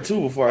High Part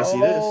 2 before I see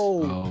this.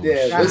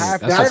 Yeah,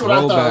 that's what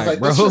I thought. I was like,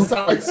 this just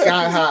sounds like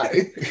Sky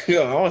High.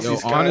 I want to see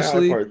Sky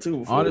High Part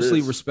 2.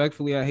 Honestly,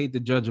 respectfully, I hate to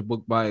judge a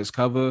book by its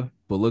cover,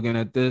 but looking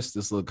at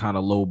this look kind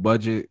of low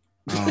budget.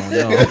 I don't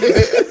know.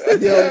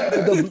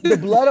 The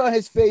blood on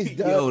his face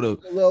does.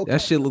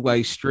 That shit look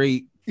like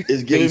straight.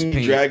 It's giving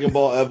me Dragon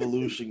Ball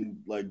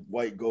Evolution, like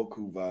white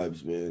Goku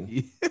vibes,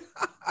 man.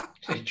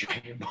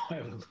 Dragon Ball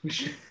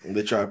Evolution. And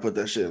they try to put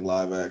that shit in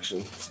live action.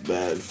 It's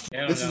bad.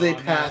 This is a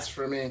pass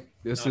for me.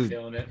 This not is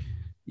feeling it.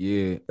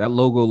 Yeah, that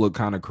logo look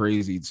kind of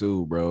crazy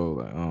too, bro.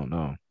 Like, I don't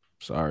know.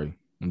 Sorry,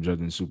 I'm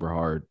judging super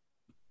hard.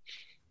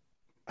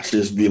 I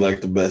should just be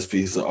like the best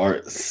piece of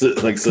art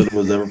like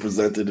cinema's ever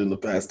presented in the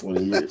past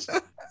 20 years.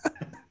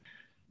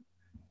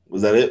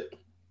 Was that it?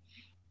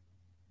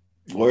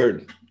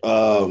 Word.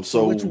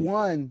 So which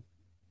one,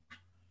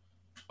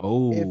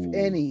 if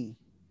any,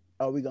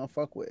 are we gonna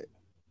fuck with?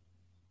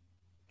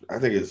 I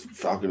think it's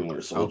Falcon and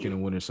Winter Soldier. Falcon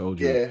and Winter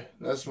Soldier. Yeah,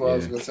 that's what I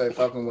was gonna say.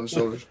 Falcon and Winter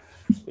Soldier.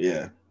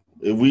 Yeah.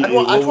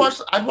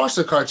 I'd watch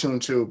the cartoon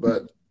too,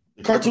 but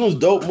the cartoon's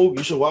dope. Mook,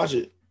 you should watch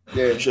it.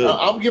 Yeah,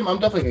 I'm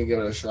definitely gonna give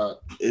it a shot.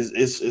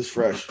 It's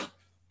fresh.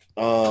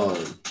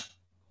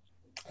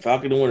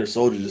 Falcon and Winter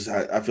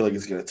Soldier I feel like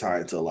it's gonna tie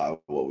into a lot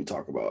of what we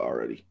talk about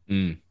already.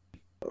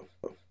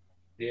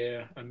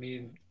 Yeah, I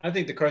mean, I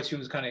think the cartoon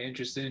is kind of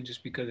interesting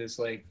just because it's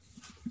like,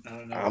 I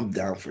don't know. I'm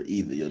down for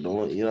either. You know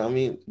what I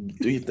mean?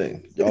 Do your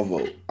thing. Y'all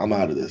vote. I'm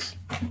out of this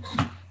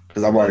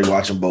because I'm already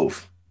watching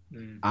both.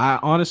 I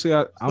honestly,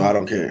 I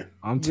don't care.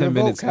 I'm Your 10 vote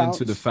minutes counts.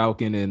 into the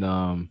Falcon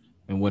and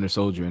Winter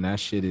Soldier, and that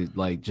shit is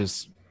like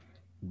just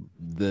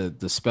the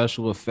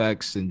special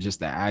effects and just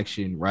the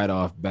action right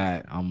off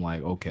bat. I'm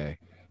like, okay,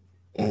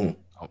 Mhm.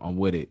 I'm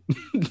with it.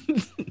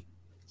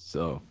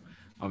 So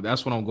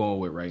that's what I'm going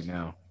with right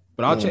now.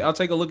 But I'll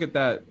take a look at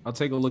that. I'll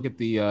take a look at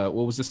the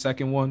what was the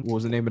second one? What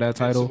was the name of that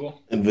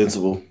title?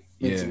 Invincible.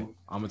 Yeah,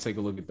 I'm gonna take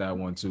a look at that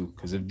one too.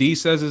 Because if D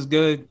says it's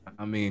good,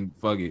 I mean,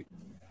 fuck it.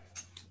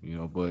 You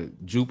know,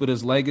 but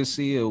Jupiter's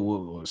Legacy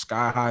or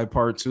Sky High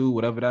Part 2,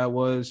 whatever that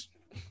was,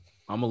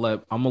 I'm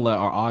gonna let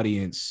our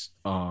audience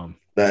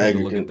take a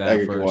look at that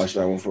Edgar first. can watch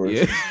that one first.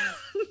 Yeah.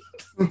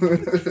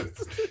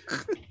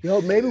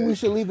 Yo, maybe we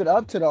should leave it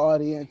up to the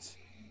audience.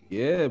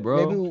 Yeah,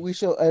 bro. Maybe we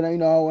should, and you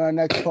know, our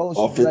next post,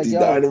 All be like,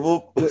 59 yo,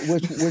 of them.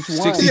 which one?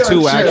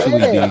 62 actually,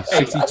 Yeah. D.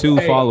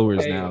 62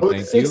 followers now.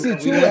 Thank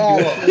 62 you.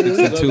 actually.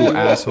 62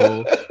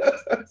 asshole.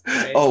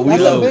 Oh, we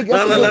That's a love big-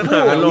 that's a no. good pool.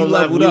 I know We we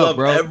leveled up, love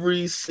bro.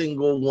 every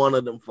single one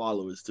of them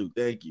followers too.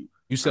 Thank you.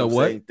 You said I'm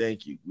what? saying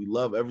thank you. We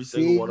love every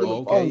See, single one of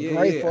them. Okay, yeah,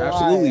 Ungrateful,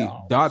 absolutely.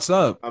 I- Dots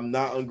up. I'm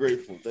not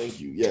ungrateful. Thank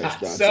you. Yes,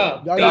 Dots that's up.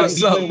 up. Y'all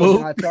Dots gotta up, explain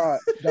boo. what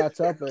dots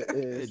up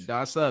is.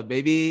 Dots up,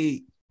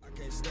 baby. I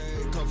can't stay,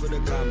 come for the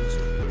comments.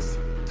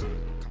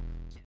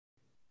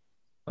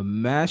 A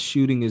mass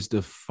shooting is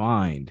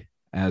defined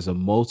as a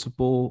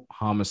multiple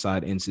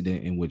homicide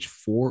incident in which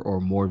 4 or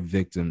more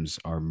victims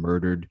are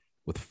murdered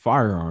with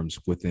firearms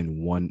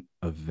within one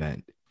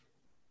event.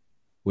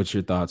 What's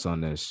your thoughts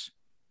on this?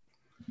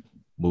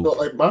 Move. So,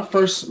 like my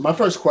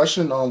first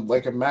question on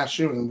like a mass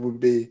shooting would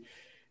be,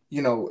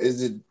 you know,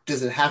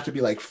 does it have to be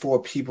like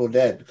 4 people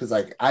dead? Because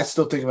like I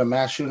still think of a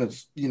mass shooting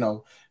as, you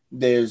know,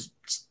 there's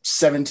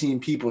 17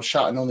 people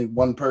shot and only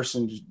one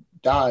person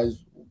dies.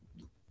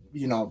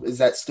 You know, is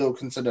that still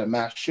considered a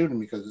mass shooting?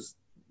 Because it's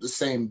the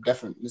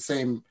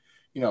same,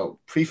 you know,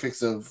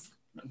 prefix of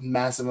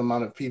massive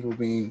amount of people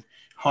being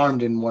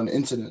harmed in one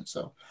incident.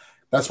 So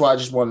that's why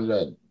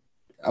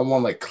I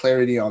want like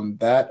clarity on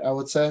that, I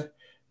would say.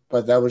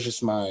 But that was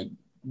just my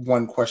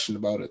one question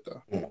about it,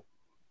 though.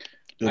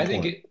 Good I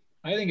think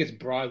point. it's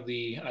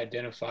broadly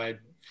identified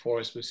for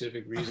a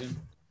specific reason,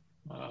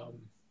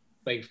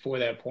 like for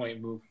that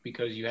point, move,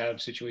 because you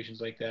have situations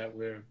like that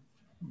where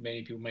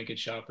many people might get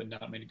shot, but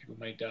not many people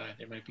might die.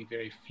 There might be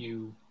very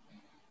few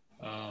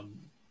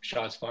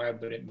shots fired,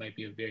 but it might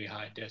be a very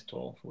high death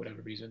toll for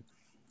whatever reason.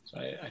 So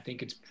I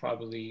think it's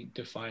probably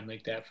defined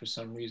like that for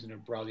some reason, or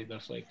broadly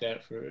left like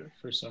that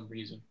for some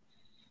reason.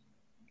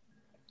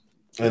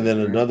 And then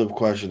another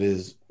question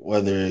is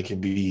whether it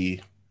can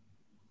be,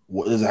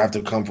 does it have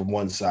to come from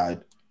one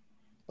side?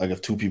 Like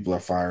if 2 people are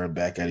firing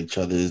back at each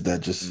other, is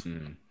that just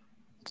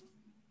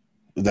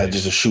is that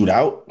just a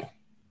shootout?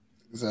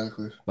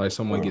 Exactly. Like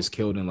someone gets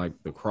killed in like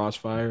the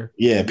crossfire.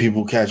 Yeah,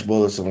 people catch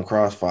bullets in a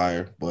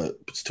crossfire, but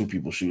it's 2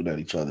 people shooting at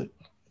each other.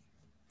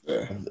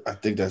 Yeah. I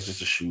think that's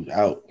just a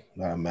shootout,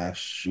 not a mass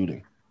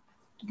shooting.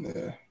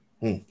 Yeah.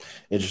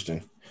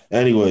 Interesting.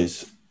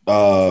 Anyways,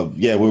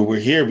 yeah, we're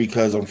here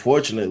because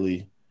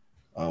unfortunately,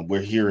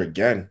 we're here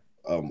again.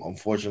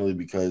 Unfortunately,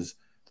 because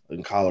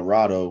in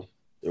Colorado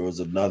there was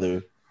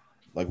another,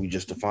 like we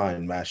just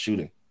defined, mass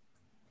shooting.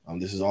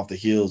 This is off the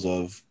heels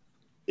of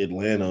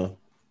Atlanta,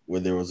 where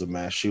there was a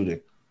mass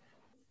shooting.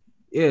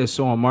 Yeah,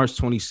 so on March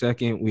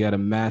 22nd, we had a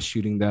mass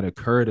shooting that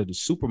occurred at a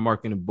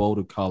supermarket in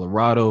Boulder,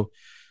 Colorado.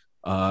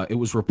 It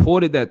was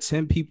reported that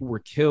 10 people were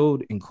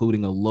killed,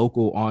 including a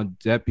local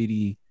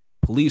on-deputy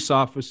police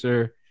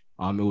officer.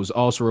 It was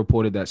also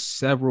reported that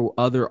several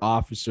other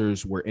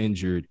officers were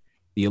injured.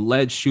 The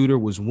alleged shooter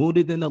was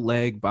wounded in the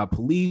leg by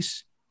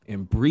police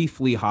and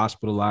briefly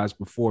hospitalized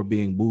before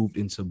being moved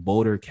into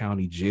Boulder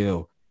County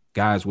Jail.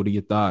 Guys, what are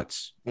your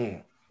thoughts?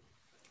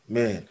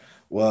 Man,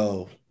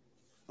 well,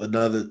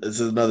 this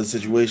is another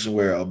situation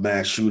where a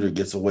mass shooter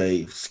gets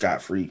away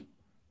scot-free.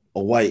 A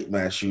white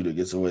mass shooter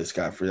gets away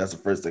scot-free. That's the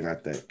first thing I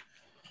think.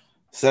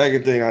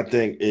 Second thing I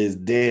think is,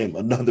 damn,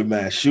 another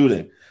mass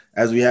shooting.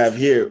 As we have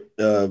here,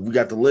 we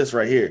got the list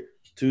right here.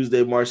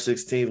 Tuesday, March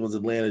 16th was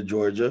Atlanta,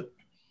 Georgia,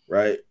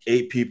 right?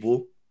 8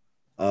 people.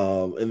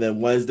 And then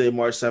Wednesday,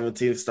 March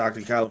 17th,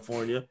 Stockton,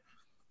 California.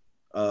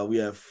 We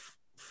have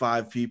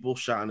 5 people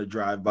shot in a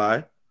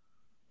drive-by.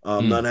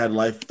 None had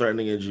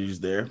life-threatening injuries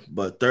there.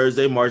 But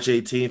Thursday, March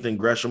 18th in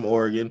Gresham,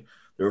 Oregon,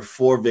 there were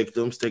 4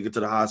 victims taken to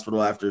the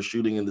hospital after a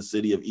shooting in the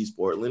city of East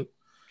Portland.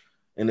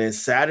 And then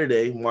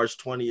Saturday, March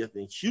 20th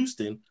in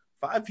Houston,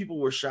 5 people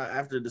were shot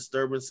after a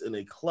disturbance in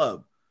a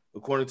club.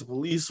 According to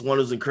police, 1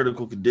 was in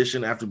critical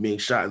condition after being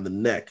shot in the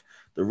neck.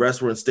 The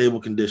rest were in stable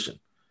condition.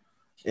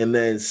 And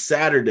then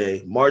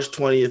Saturday, March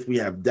 20th, we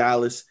have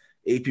Dallas.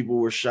 8 people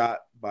were shot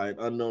by an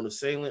unknown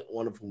assailant,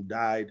 1 of whom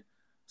died.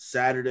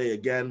 Saturday,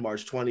 again,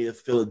 March 20th,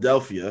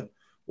 Philadelphia.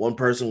 1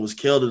 person was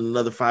killed and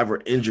another 5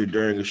 were injured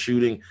during a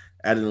shooting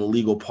at an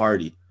illegal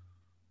party.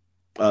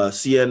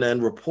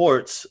 CNN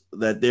reports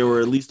that there were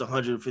at least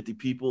 150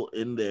 people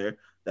in there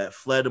that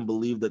fled and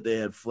believed that they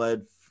had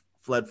fled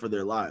for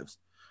their lives.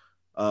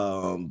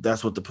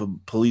 That's what the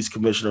police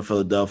commissioner of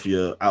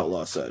Philadelphia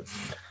Outlaw said.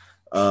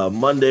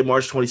 Monday,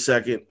 March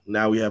 22nd,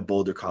 now we have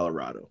Boulder,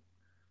 Colorado.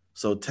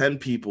 So 10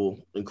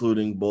 people,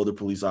 including Boulder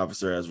police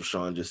officer, as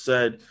Rashawn just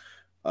said,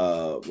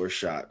 were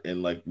shot.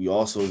 And like we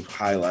also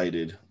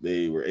highlighted,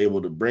 they were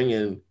able to bring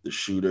in the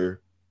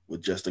shooter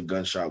with just a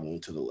gunshot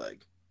wound to the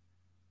leg.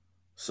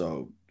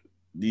 So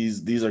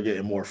these are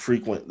getting more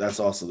frequent. That's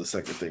also the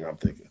second thing I'm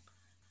thinking.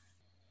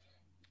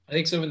 I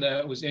think something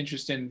that was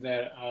interesting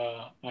that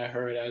I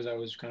heard as I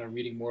was kind of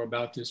reading more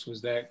about this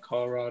was that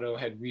Colorado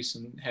had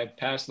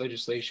passed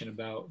legislation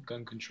about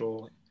gun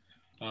control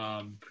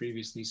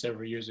previously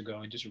several years ago,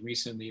 and just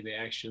recently they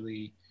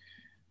actually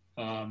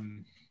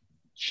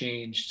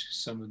changed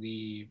some of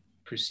the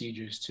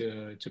procedures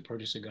to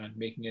purchase a gun,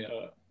 making it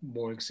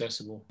more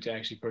accessible to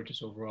actually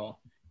purchase overall.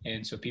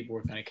 And so people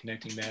were kind of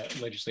connecting that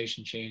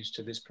legislation change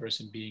to this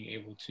person being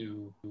able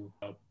to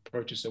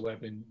purchase a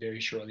weapon very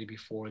shortly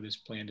before this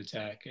planned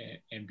attack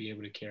and be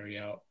able to carry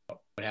out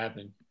what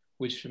happened,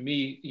 which for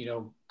me,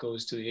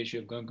 goes to the issue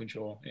of gun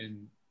control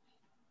and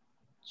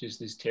just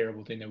this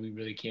terrible thing that we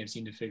really can't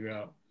seem to figure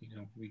out.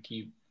 We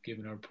keep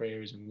giving our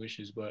prayers and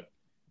wishes, but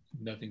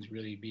nothing's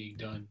really being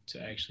done to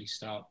actually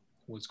stop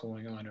what's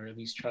going on, or at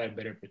least try to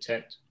better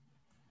protect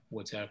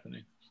what's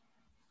happening.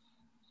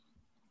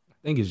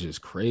 I think it's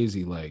just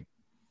crazy. Like,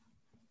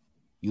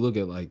 you look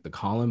at like the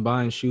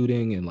Columbine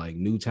shooting and like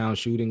Newtown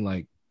shooting,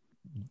 like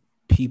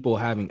people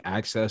having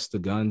access to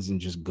guns and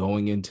just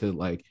going into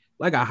like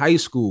a high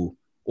school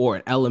or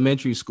an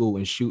elementary school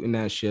and shooting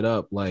that shit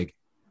up. Like,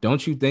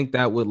 don't you think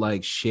that would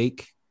like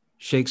shake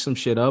some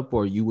shit up,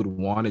 or you would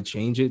want to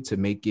change it to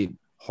make it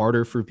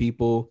harder for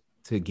people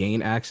to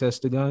gain access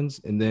to guns?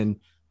 And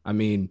then, I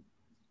mean,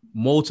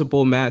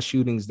 multiple mass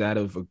shootings that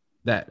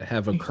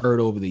have occurred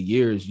over the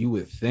years, you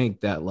would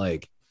think that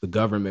like the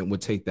government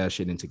would take that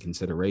shit into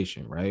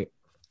consideration, right?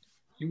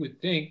 You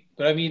would think,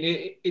 but I mean,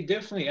 it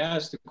definitely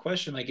asks the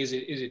question, like, is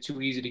it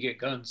too easy to get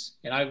guns?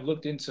 And I've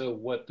looked into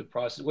what's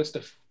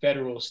the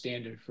federal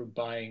standard for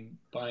buying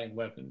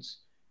weapons.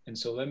 And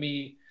so let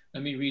me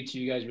read to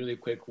you guys really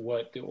quick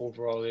what the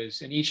overall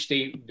is. And each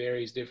state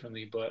varies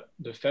differently, but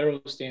the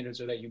federal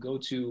standards are that you go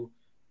to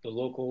the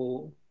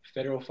local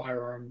federal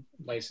firearm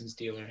license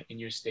dealer in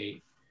your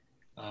state.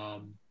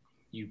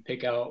 You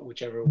pick out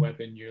whichever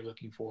weapon you're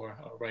looking for,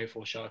 a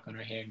rifle, shotgun,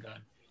 or handgun.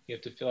 You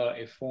have to fill out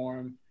a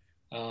form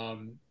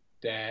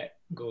that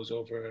goes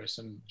over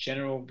some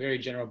very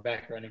general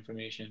background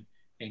information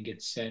and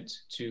gets sent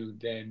to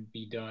then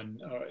be done,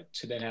 or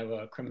to then have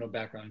a criminal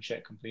background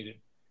check completed.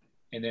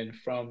 And then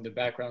from the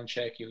background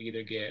check, you'll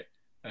either get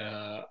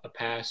a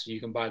pass, so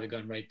you can buy the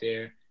gun right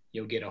there.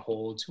 You'll get a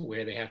hold to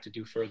where they have to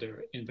do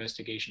further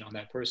investigation on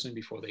that person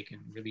before they can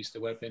release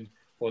the weapon,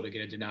 or they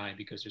get a deny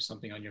because there's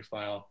something on your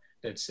file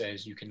that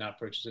says you cannot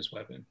purchase this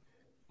weapon.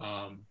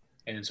 And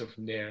then so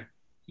from there,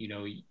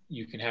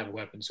 you can have a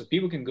weapon. So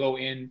people can go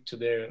into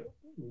their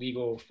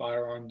legal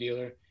firearm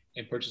dealer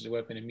and purchase a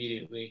weapon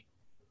immediately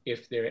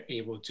if they're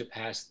able to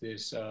pass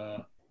this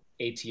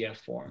ATF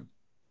form.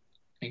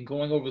 And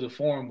going over the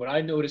form, what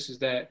I noticed is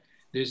that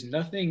there's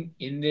nothing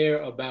in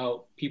there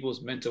about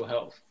people's mental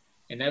health.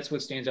 And that's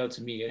what stands out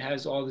to me. It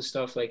has all this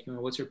stuff like,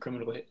 what's your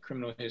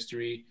criminal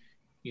history?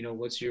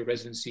 What's your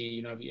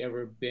residency? Have you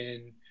ever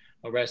been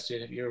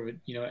arrested? Have you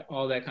ever,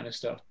 all that kind of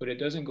stuff. But it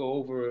doesn't go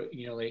over,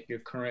 like your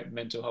current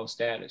mental health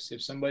status.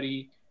 If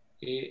somebody,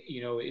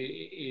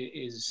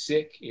 is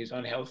sick, is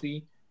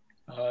unhealthy,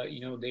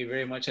 they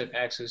very much have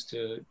access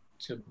to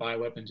buy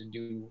weapons and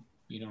do,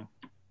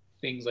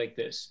 things like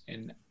this.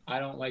 And I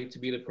don't like to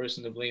be the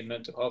person to blame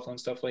mental health on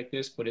stuff like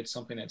this, but it's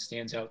something that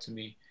stands out to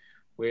me,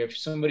 where if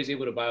somebody's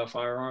able to buy a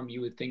firearm,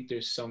 you would think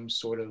there's some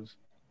sort of,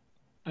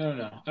 I don't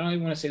know. I don't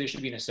even want to say there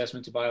should be an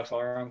assessment to buy a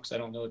firearm, because I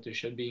don't know what there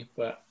should be,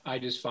 but I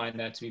just find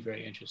that to be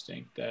very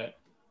interesting, that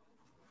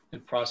the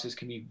process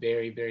can be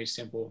very, very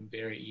simple and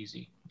very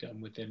easy,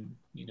 done within,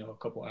 a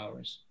couple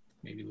hours,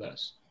 maybe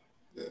less.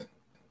 Yeah.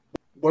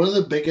 One of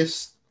the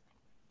biggest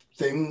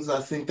things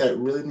I think that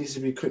really needs to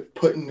be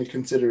put into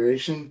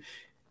consideration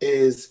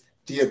is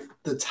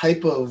the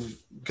type of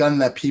gun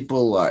that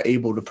people are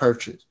able to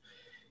purchase.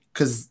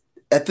 Because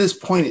at this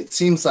point, it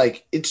seems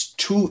like it's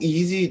too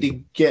easy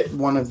to get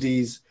one of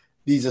these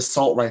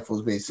assault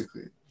rifles,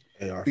 basically.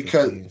 AR-15s.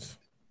 Because,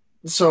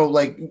 so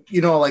like,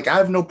 I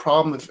have no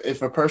problem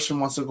if a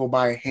person wants to go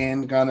buy a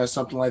handgun or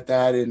something like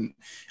that, and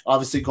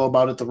obviously go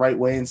about it the right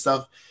way and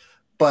stuff.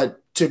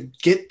 But to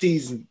get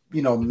these,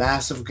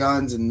 massive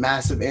guns and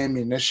massive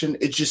ammunition,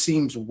 it just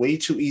seems way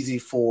too easy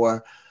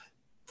for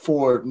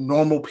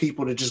normal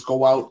people to just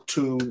go out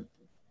to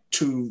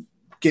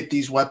get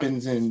these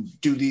weapons and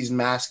do these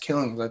mass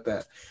killings like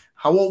that.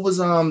 How old was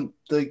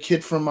the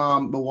kid from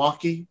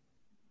Milwaukee?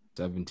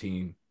 17.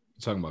 You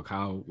talking about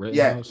Kyle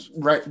Rittenhouse? Yeah,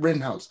 right,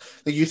 Rittenhouse.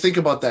 Like, you think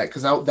about that,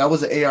 because that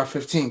was an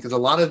AR-15. Because a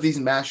lot of these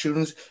mass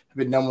shootings have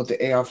been done with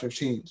the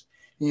AR-15s,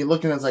 and you're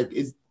looking at like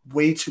it's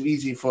way too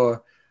easy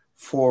for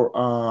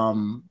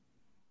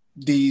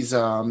these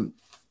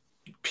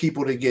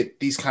people to get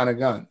these kind of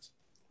guns.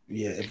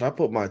 Yeah, if I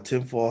put my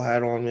tinfoil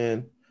hat on,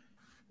 man,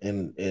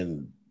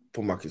 and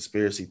put my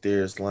conspiracy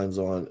theorist lens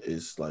on,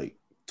 it's like,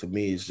 to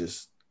me, it's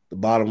just The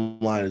bottom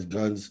line is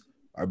guns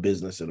are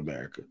business in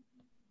America.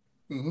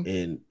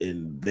 And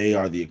they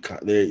are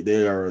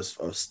they are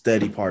a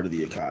steady part of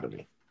the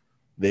economy.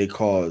 They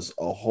cause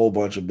a whole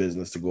bunch of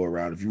business to go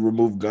around. If you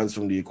remove guns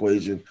from the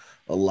equation,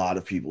 a lot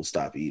of people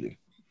stop eating.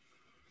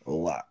 A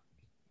lot.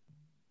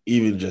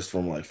 Even just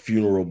from like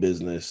funeral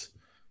business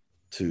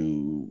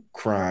to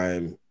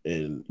crime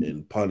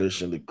and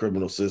punish in the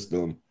criminal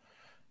system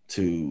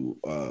to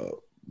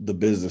the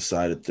business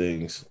side of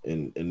things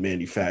and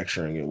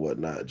manufacturing and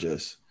whatnot.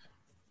 Just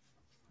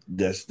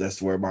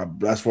that's where my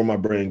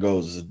brain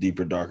goes, is a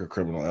deeper, darker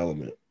criminal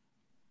element.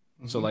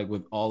 So like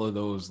with all of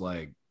those,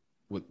 like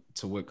what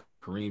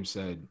Kareem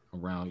said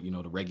around,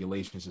 the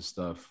regulations and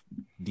stuff,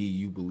 do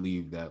you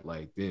believe that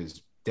like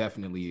there's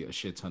definitely a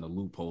shit ton of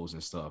loopholes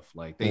and stuff?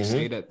 Like they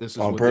say that this is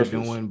on what purpose.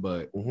 they're doing,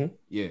 but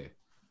yeah,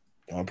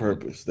 on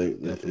purpose. They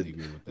definitely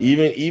agree with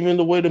that. Even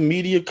the way the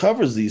media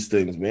covers these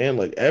things, man,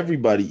 like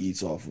everybody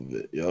eats off of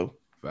it, yo.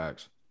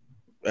 Facts.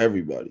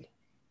 Everybody,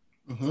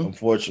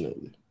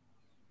 unfortunately.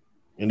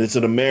 And it's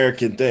an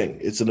American thing.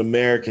 It's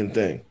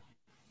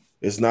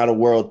not a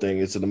world thing.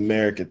 It's an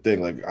American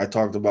thing. Like I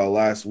talked about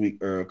last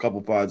week or a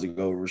couple pods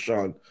ago,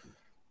 Rashawn,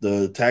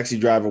 the taxi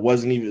driver it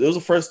was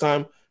the first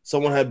time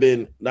someone had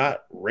been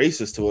not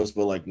racist to us,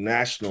 but like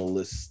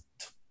nationalist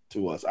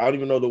to us. I don't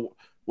even know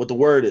what the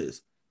word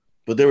is,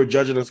 but they were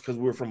judging us because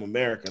we were from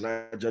America,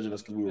 not judging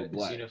us because we were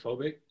black.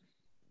 Xenophobic?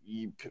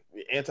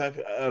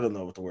 I don't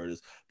know what the word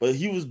is, but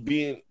he was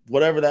being,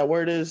 whatever that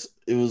word is,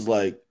 it was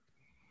like,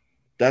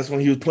 that's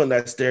when he was putting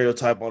that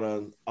stereotype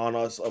on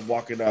us of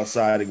walking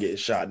outside and getting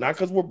shot. Not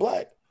because we're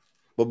black,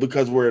 but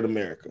because we're in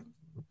America.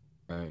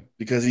 Right.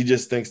 Because he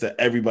just thinks that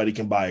everybody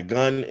can buy a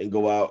gun and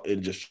go out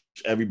and just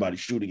everybody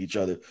shooting each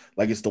other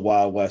like it's the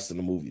Wild West in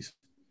the movies.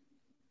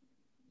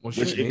 Well,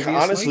 Which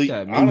honestly,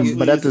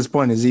 but at this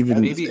point, is he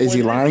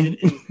lying?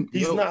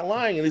 He's not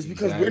lying, and it's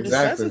because we're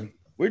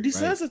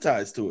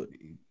desensitized to it.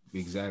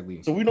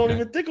 Exactly. So we don't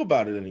even think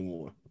about it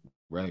anymore.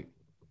 Right.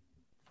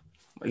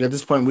 Like at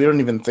this point, we don't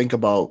even think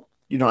about.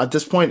 At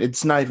this point,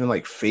 it's not even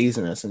like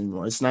phasing us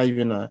anymore. It's not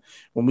even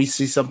when we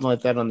see something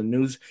like that on the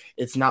news,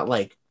 it's not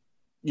like,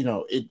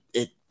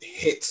 it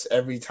hits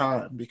every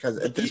time, because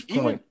at this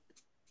point,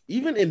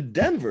 even in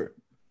Denver,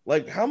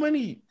 like how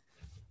many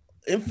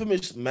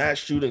infamous mass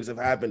shootings have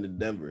happened in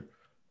Denver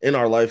in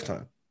our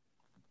lifetime?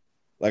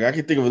 Like I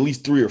can think of at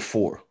least 3 or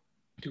 4.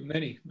 Too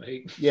many.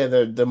 Like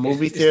the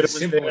movie theater was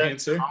simple there.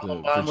 Answer.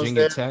 The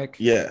Virginia Tech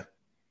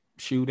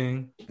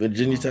shooting.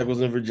 Virginia Tech was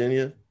in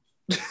Virginia.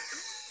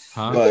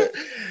 Huh? But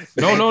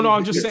no.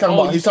 I'm just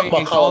saying. He's talking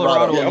about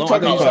Colorado. Yeah, I'm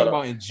talking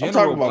about in general. I'm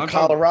talking about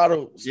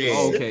Colorado.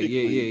 Yeah. Okay.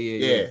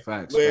 Yeah.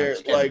 Facts. Where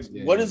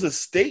what does a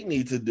state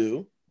need to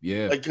do?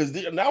 Yeah. Like, because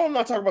now I'm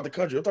not talking about the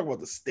country. I'm talking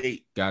about the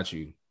state. Got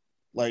you.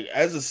 Like,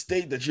 as a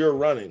state that you're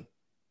running,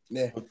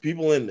 with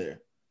people in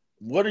there,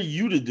 what are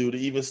you to do to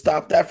even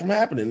stop that from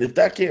happening? If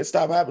that can't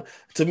stop happening,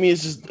 to me,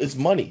 it's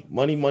money.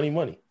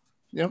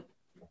 Yep.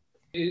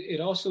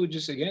 It also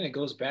just, again, it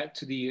goes back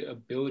to the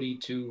ability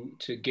to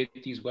get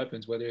these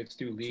weapons, whether it's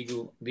through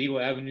legal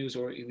avenues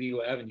or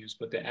illegal avenues,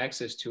 but the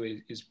access to it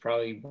is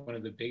probably one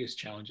of the biggest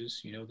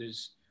challenges.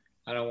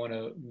 I don't want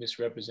to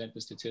misrepresent the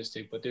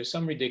statistic, but there's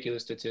some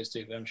ridiculous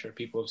statistic that I'm sure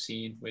people have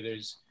seen where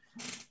there's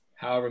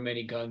however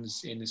many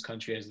guns in this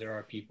country as there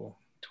are people,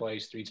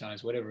 2x,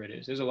 3x, whatever it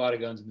is. There's a lot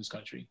of guns in this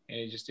country, and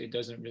it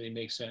doesn't really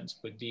make sense.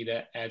 But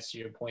that adds to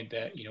your point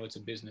that, it's a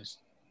business.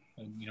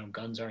 And,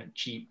 guns aren't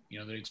cheap.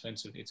 They're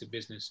expensive. It's a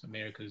business.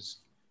 America's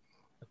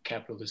a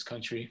capitalist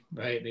country,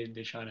 right?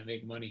 They're trying to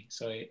make money.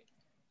 So it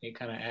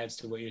kind of adds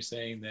to what you're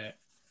saying that,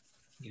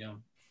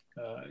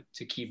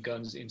 to keep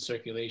guns in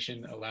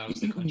circulation allows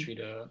the country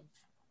to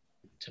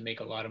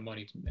make a lot of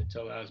money,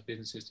 to allows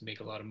businesses to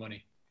make a lot of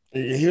money.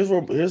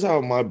 Here's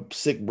how my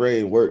sick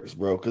brain works,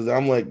 bro. Because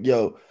I'm like,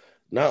 yo,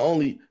 not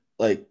only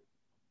like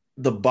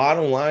the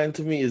bottom line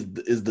to me is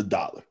the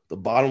dollar. The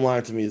bottom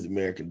line to me is the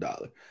American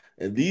dollar.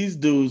 And these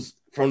dudes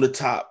from the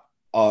top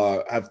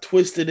have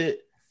twisted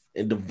it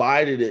and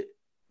divided it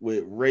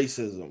with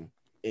racism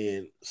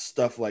and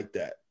stuff like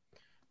that.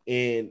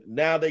 And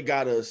now they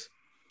got us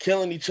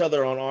killing each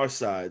other on our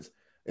sides,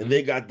 and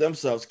they got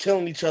themselves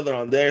killing each other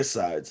on their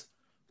sides,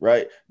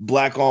 right?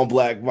 Black on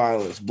black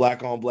violence,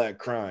 black on black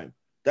crime.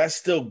 That's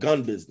still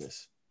gun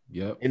business.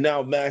 Yep. And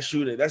now mass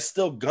shooting, that's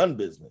still gun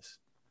business.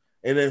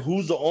 And then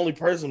who's the only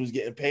person who's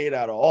getting paid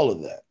out of all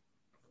of that?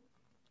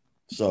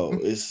 So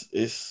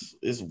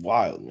it's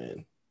wild,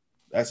 man.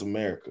 That's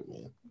America,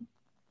 man.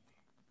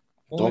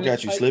 Well, don't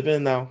catch you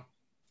slipping now.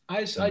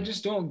 I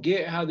just don't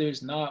get how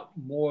there's not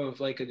more of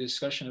like a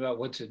discussion about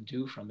what to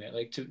do from it.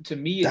 Like to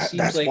me, it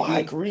seems that's like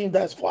why, Kareem.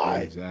 That's why.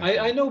 Exactly.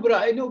 I know,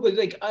 but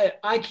like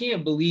I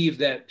can't believe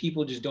that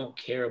people just don't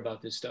care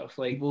about this stuff.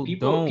 Like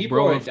people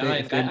are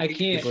dying. I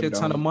can't. A shit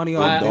ton of money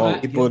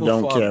on people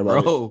don't care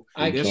about bro.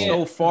 it. They're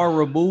so far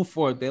removed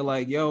for it. They're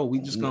like, yo, we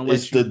just gonna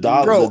it's let you. The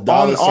dollar. The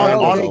dollar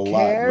sign is a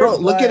lot. Bro,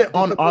 look at it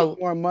on our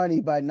more money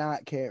by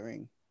not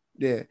caring.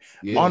 Yeah.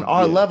 On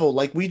our level,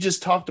 like we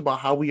just talked about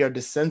how we are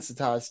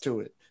desensitized to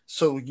it.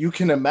 So you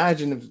can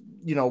imagine if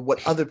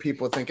what other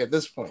people think at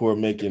this point. Who are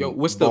making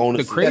what's the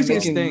bonuses.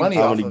 craziest making thing? money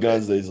How off many of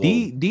guns it. they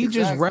sold. D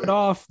just read Exactly.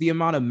 off the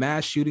amount of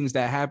mass shootings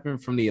that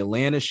happened from the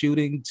Atlanta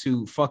shooting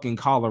to fucking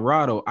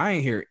Colorado. I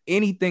ain't hear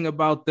anything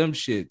about them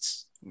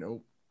shits.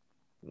 Nope.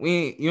 We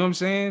ain't, you know what I'm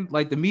saying?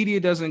 Like the media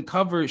doesn't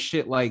cover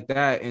shit like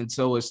that. And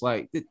so it's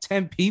like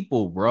 10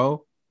 people,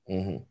 bro.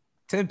 Mhm.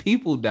 10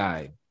 people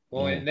died.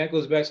 Well, and that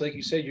goes back to, like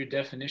you said, your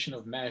definition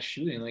of mass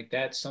shooting. Like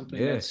that's something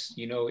that's,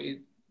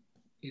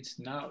 it's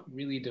not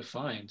really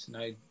defined. And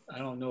I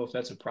don't know if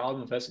that's a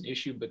problem, if that's an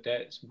issue, but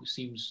that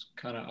seems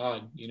kind of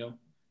odd, Yeah.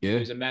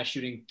 There's a mass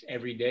shooting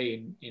every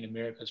day in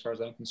America, as far as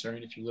I'm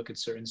concerned, if you look at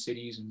certain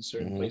cities and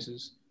certain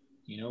places,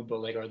 but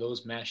like, are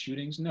those mass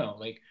shootings? No.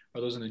 Like,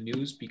 are those in the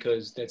news?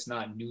 Because that's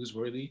not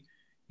newsworthy.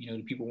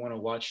 Do people want to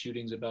watch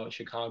shootings about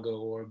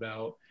Chicago or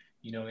about,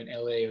 in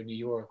LA or New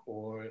York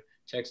or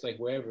Texas, like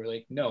wherever?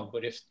 Like, no.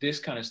 But if this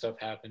kind of stuff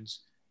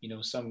happens,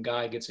 some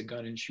guy gets a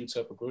gun and shoots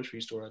up a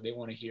grocery store, they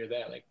want to hear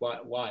that. Like, why?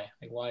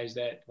 Like, why is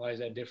that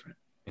different?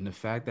 And the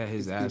fact that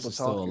his Because ass people is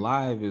still talking.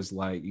 alive is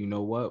like, you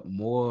know what?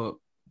 More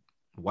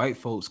white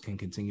folks can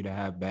continue to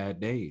have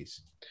bad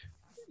days.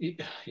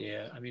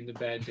 Yeah, I mean, the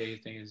bad day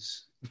thing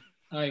is,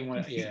 I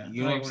want to, I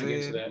You know don't what want I'm to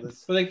get into saying? that.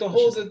 But like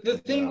the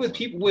thing with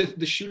people, with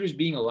the shooters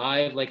being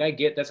alive, like I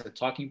get that's a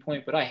talking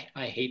point, but I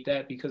hate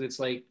that because it's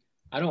like,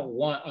 I don't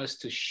want us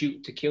to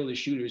kill the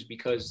shooters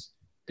because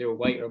they're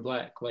white or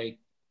black. Like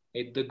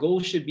the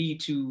goal should be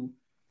to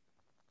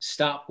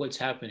stop what's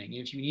happening.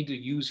 If you need to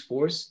use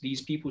force,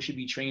 these people should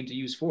be trained to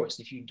use force.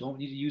 If you don't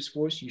need to use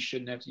force, you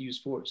shouldn't have to use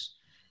force.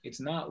 It's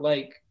not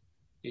like,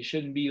 it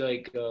shouldn't be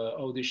like,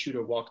 oh, this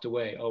shooter walked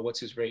away. Oh, what's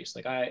his race?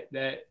 Like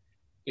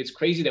it's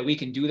crazy that we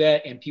can do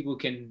that and people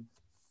can,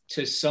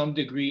 to some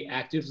degree,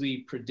 actively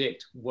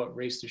predict what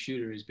race the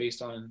shooter is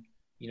based on,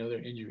 their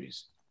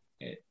injuries.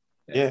 I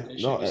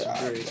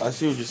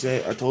see what you're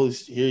saying. I totally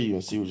hear you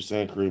and see what you're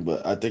saying, Kareem,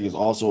 but I think it's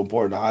also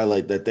important to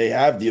highlight that they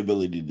have the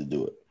ability to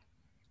do it.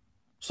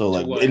 So,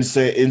 like, in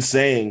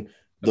saying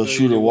the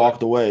shooter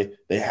walked away,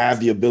 they have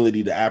the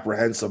ability to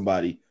apprehend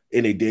somebody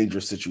in a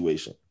dangerous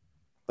situation.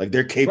 Like,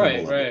 they're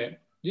capable of it.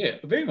 Yeah,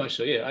 very much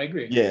so. Yeah, I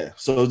agree. Yeah.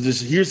 So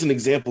here's an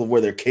example of where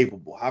they're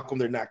capable. How come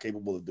they're not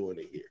capable of doing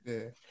it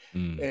here?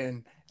 Yeah.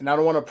 And I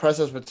don't want to press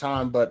us with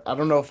time, but I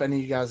don't know if any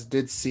of you guys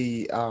did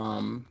see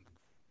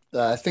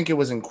I think it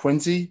was in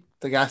Quincy,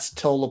 the guy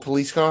stole a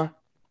police car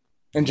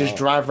and just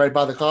drive right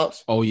by the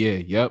cops. Oh yeah,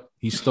 yep.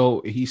 He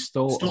stole a police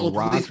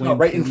car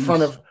right in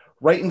front of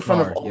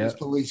all these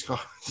police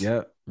cars.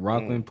 Yep.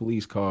 Rockland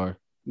police car.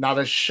 Not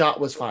a shot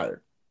was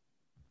fired.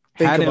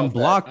 Had him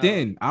blocked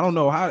in. I don't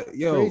know how.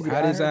 Crazy.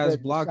 Had I his heard ass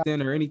that blocked shot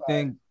in or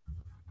anything,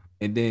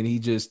 and then he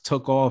just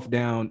took off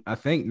down, I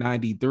think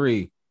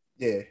 93.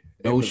 Yeah.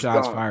 No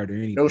shots fired or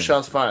anything. No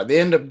shots fired. They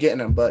end up getting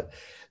him, but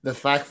the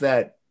fact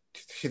that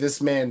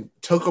this man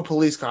took a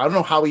police car, I don't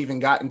know how he even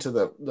got into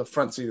the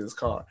front seat of his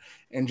car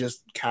and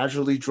just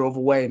casually drove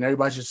away, and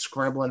everybody's just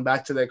scrambling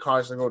back to their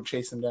cars to go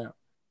chase him down.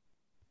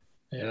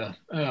 Yeah,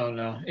 I don't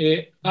know.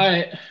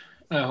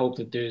 I hope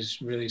that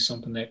there's really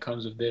something that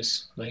comes of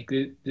this. Like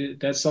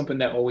that's something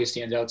that always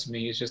stands out to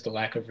me. It's just the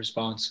lack of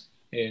response,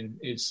 and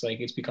it's like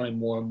it's becoming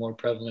more and more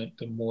prevalent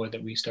the more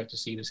that we start to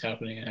see this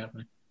happening. I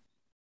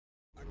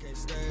can't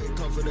stay,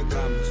 come for the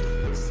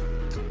comments.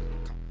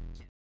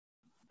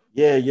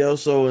 Yeah, yo.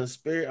 So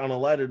on a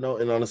lighter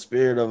note, and on the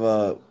spirit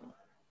of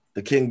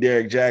the King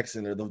Derek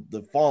Jackson, or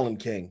the fallen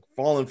king,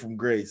 fallen from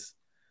grace,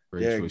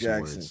 Derek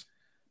Jackson.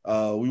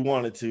 We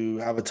wanted to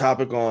have a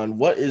topic on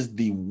what is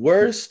the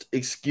worst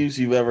excuse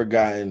you've ever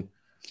gotten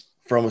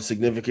from a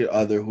significant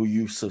other who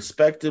you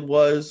suspected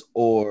was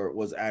or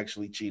was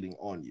actually cheating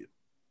on you.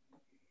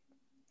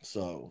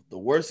 So the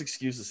worst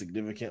excuse a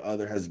significant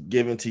other has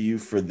given to you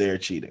for their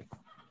cheating.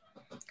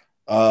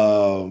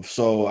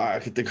 So I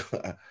can think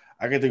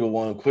of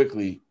one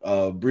quickly,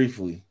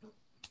 briefly.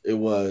 It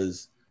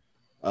was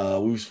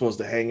we were supposed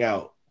to hang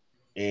out,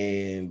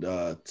 and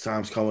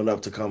time's coming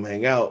up to come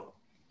hang out.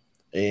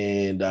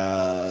 And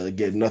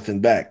get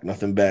nothing back. I'm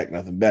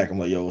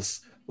like, yo,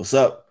 what's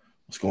up?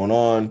 What's going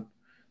on?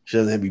 She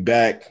doesn't hit me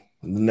back.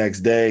 And the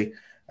next day,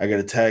 I get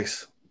a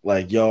text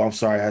like, yo, I'm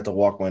sorry, I had to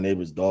walk my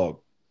neighbor's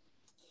dog.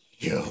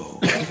 Yo.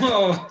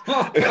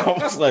 I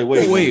was like,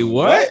 wait,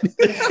 what?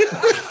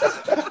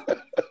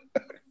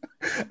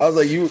 I was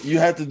like, you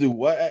had to do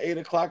what at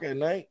 8:00 at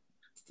night?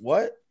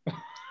 What?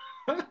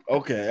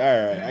 Okay,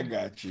 all right, I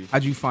got you.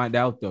 How'd you find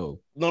out though?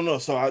 No.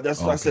 So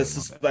that's why I said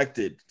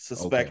suspected.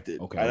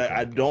 Okay.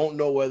 I don't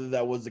know whether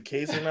that was the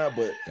case or not,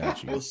 but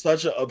it was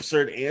such an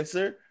absurd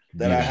answer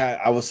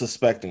that I was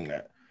suspecting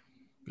that.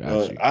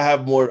 I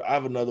have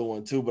another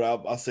one too, but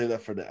I'll save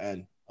that for the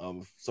end.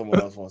 If someone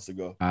else wants to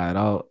go. All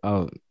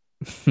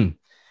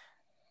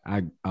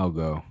right, I'll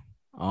go.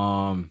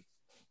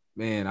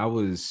 Man, I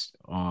was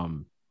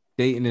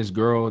dating this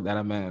girl that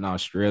I met in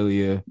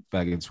Australia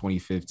back in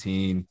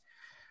 2015.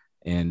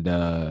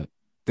 And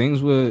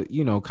things were,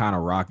 kind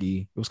of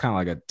rocky. It was kind of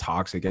like a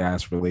toxic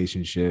ass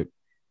relationship.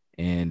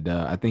 And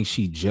I think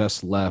she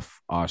just left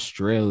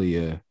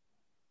Australia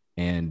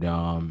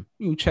And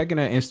you checking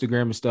our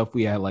Instagram and stuff.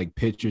 We had like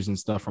pictures and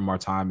stuff from our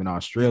time in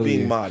Australia.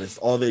 Being modest,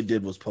 all they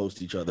did was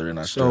post each other in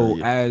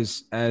So Australia.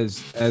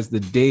 as the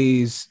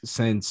days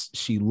since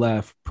she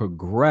left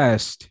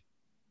progressed,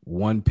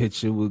 one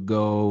picture would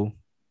go,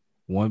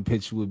 one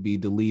picture would be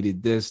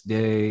deleted this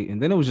day,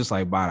 and then it was just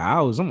like by the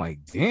hours. I'm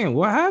like, damn,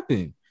 what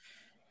happened?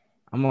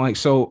 I'm like,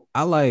 so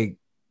I like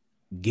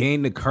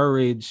gained the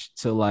courage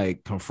to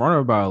like confront her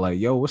about like,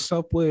 yo, what's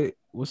up with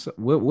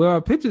where are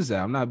pictures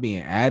at? I'm not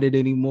being added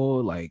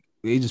anymore. Like,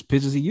 they just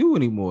pictures of you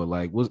anymore.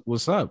 Like,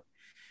 what's up?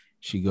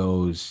 She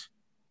goes,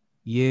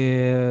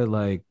 yeah,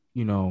 like,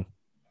 you know,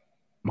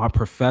 my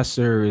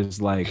professor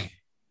is like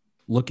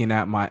looking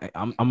at my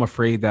I'm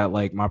afraid that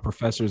like my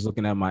professor is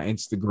looking at my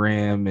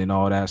Instagram and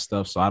all that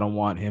stuff. So I don't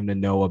want him to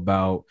know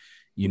about,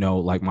 you know,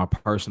 like my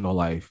personal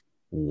life.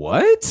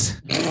 What?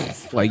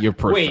 Like your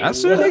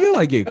professor, nigga?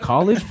 Like your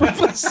college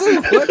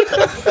professor?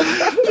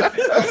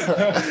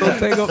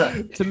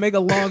 So to make a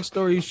long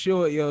story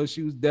short, yo,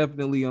 she was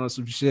definitely on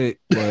some shit.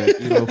 But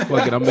you know,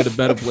 fuck it, I'm in a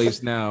better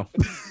place now.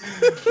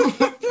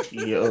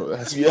 Yo,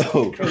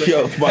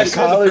 my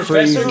college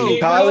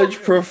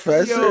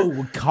professor.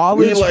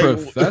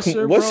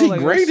 What's he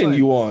grading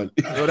you on?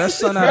 Yo, that's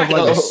son out of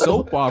like a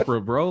soap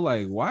opera, bro.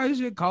 Like, why is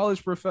your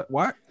college professor?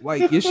 Why,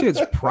 like, your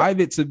shit's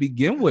private to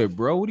begin with,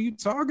 bro? What are you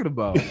talking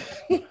about?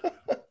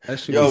 That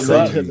shit was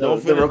crazy.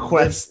 Don't the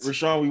request,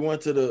 Rashawn. We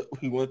went to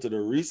the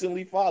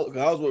recently followed.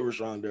 I was with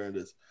Rashawn during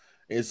this,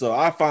 and so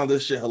I found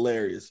this shit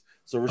hilarious.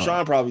 So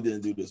Rashawn probably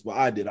didn't do this, but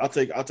I did. I'll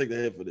take the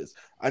hit for this.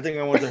 I think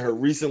I went to her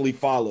recently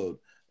followed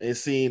and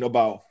seen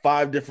about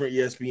 5 different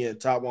ESPN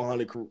top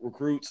 100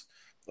 recruits,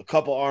 a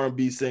couple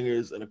R&B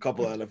singers, and a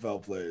couple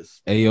NFL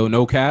players. Hey, yo,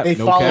 no cap. They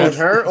no followed cap.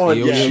 her, or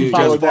yeah, she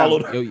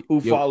followed her?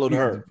 Who followed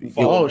her?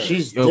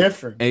 She's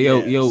different. Hey, yo,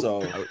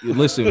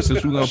 listen,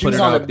 since we're gonna put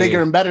it on out the bigger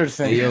there, and better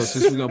thing. hey, yo,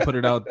 since we're gonna put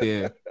it out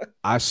there,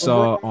 I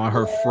saw on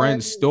her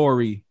friend's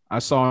story.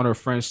 That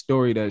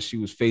she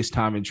was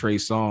FaceTiming Trey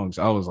Songz.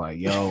 I was like,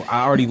 yo,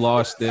 I already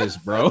lost this,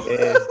 bro.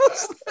 Yeah.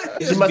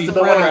 She must have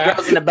been one of the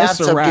girls in the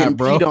bathtub getting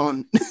peed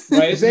on.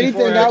 Right? If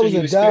anything, that was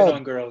a dub.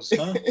 On girls,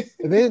 huh? If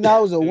anything, that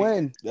was a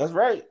win. That's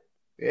right.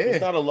 Yeah.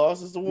 It's not a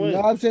loss, it's a win. You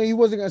know what I'm saying? He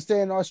wasn't gonna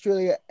stay in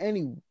Australia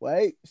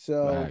anyway.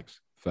 So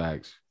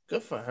Facts.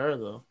 Good for her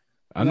though.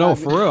 I know,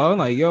 for real. I'm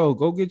like, yo,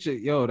 go get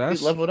your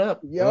that's leveled up.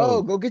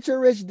 Yo, go get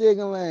your rich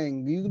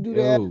diggling. You can do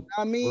that.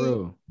 I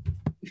mean,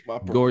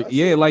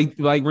 yeah,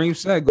 like Reem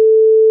said, go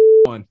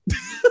on.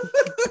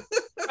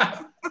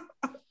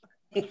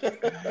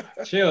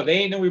 Chill. They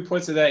ain't no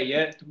reports of that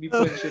yet. We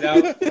putting shit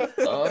out.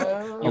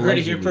 You heard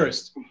it here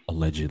first.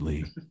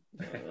 Allegedly.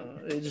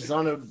 They just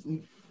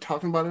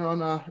talking about it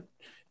on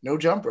No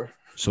Jumper.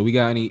 So we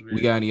got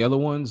any other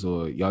ones,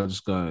 or y'all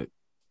just gonna?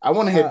 I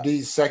want to hit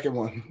the second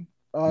one.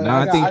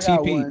 I think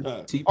TP.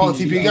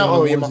 TP got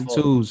ones and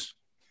twos.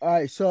 All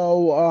right,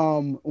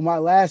 so my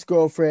last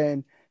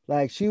girlfriend,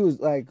 like, she was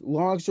like,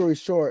 long story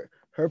short,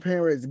 her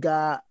parents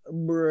got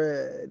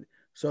bread,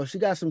 so she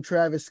got some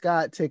Travis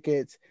Scott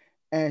tickets,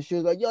 and she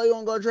was like, yo, you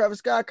want to go to Travis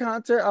Scott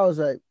concert? I was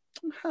like,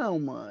 how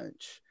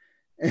much?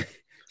 And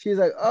she's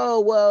like,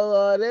 oh,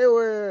 well, they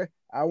were,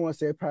 I want to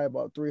say probably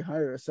about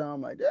 300 or something.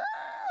 I'm like,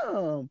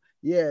 damn,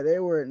 yeah, they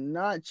were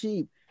not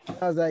cheap.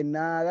 I was like,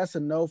 nah, that's a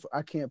no.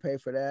 I can't pay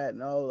for that.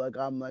 No, like,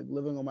 I'm like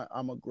living on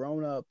I'm a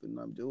grown up, and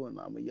I'm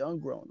a young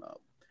grown up.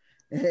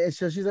 And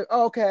so she's like,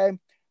 oh, okay,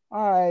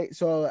 all right.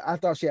 So I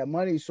thought she had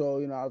money,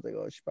 so I was like,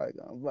 oh, she's probably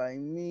gonna invite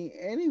me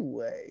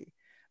anyway.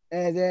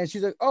 And then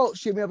she's like, oh,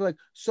 she hit me up like,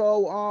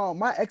 so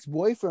my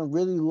ex-boyfriend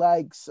really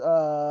likes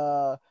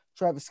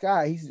Travis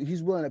Scott.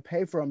 He's willing to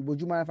pay for him. Would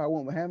you mind if I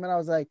went with him? And I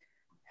was like,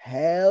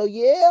 hell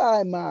yeah,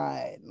 I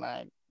might.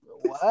 Like,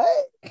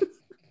 what?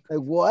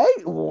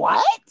 Like,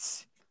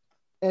 what?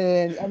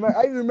 And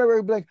I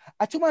remember like,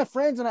 I told my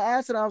friends and I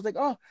asked them, I was like,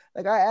 oh,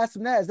 like, I asked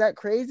them that, is that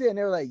crazy? And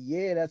they were like,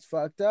 yeah, that's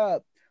fucked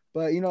up.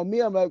 But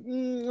me, I'm like,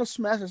 I'm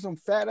smashing some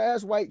fat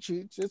ass white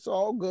cheeks. It's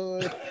all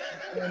good.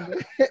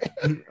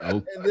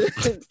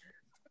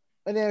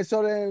 And then so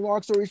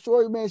long story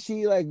short, man,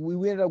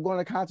 we ended up going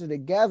to concert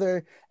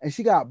together, and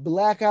she got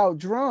blackout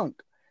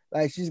drunk.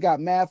 Like, she's got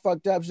mad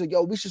fucked up. She's like,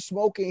 yo, we should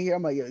smoke in here.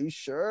 I'm like, yo, you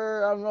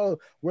sure? I don't know.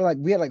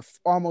 We had like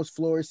almost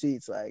floor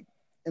seats, like,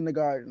 in the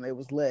garden. It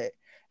was lit.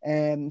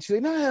 And she's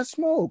like, no, I have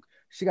smoke.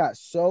 She got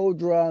so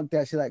drunk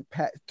that she like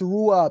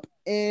threw up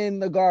in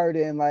the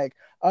garden, like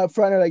up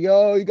front of like,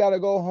 yo, you gotta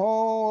go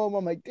home.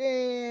 I'm like,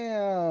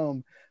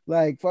 damn.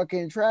 Like,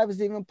 fucking Travis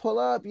didn't even pull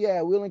up.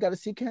 Yeah, we only got to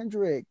see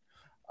Kendrick.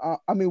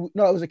 I mean,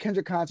 no, it was a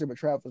Kendrick concert, but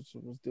Travis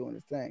was doing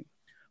his thing.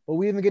 But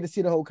we didn't get to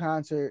see the whole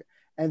concert.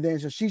 And then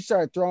so she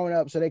started throwing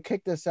up. So they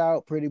kicked us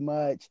out pretty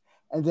much.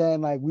 And then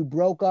like we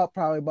broke up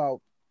probably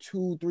about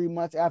 2-3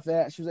 months after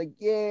that. She was like,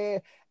 yeah.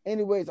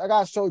 Anyways, I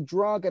got so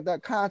drunk at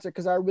that concert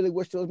because I really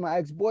wished it was my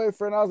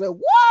ex-boyfriend. I was like,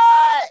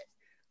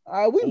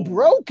 what? We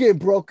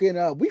broken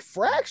up. We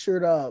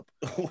fractured up.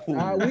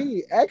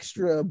 We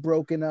extra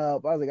broken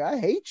up. I was like, I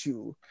hate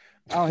you.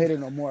 I don't hit it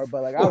no more,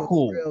 but like I was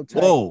Whoa, real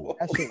tight. whoa.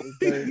 That shit was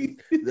dirty.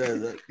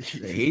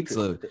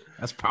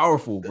 That's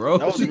powerful, bro.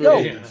 That was She,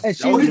 really, yo, and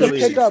she that was used to really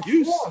pick an up.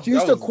 excuse. She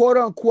used That to was- quote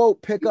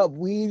unquote pick up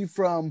weed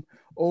from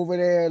over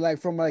there, like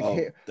from like Oh,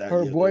 her, that- her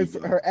yeah, there boyfriend, you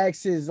go. her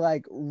ex's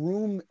like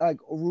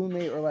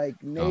roommate or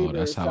like neighbor or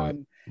that's how it-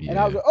 something. Yeah. And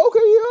I was like, okay,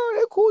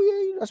 yeah, cool,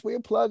 yeah, that's where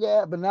your plug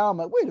at. But now I'm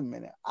like, wait a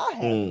minute, I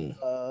have Mm.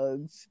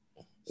 plugs,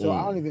 so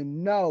I don't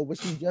even know. Was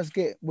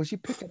she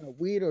picking up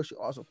weed or she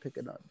also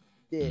picking up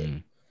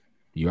dick?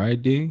 You all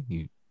right, D?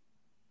 You...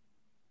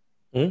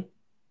 Hmm?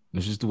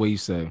 It's just the way you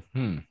say,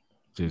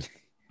 Just,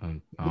 I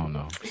don't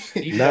know.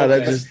 Nah,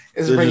 that just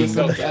It's it bringing just-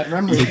 some bad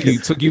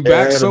memories. Took you Yeah, I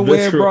back had a somewhere,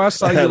 visceral- bro. I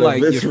saw I you had a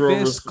like your visceral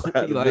fist, res- I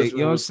had a like you know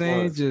visceral what I'm saying,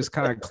 response. just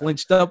kind of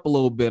clenched up a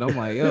little bit. I'm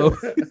like, yo,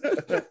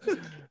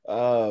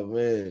 Oh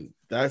man,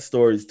 that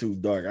story's too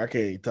dark. I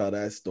can't even tell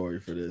that story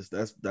for this.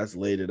 That's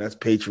later. That's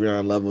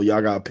Patreon level.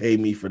 Y'all gotta pay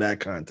me for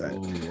that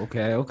content. ooh,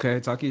 okay,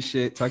 talk your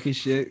shit.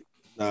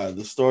 Nah,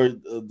 the story.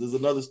 There's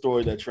another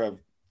story that Trev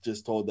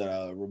just told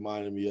that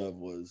reminded me of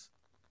was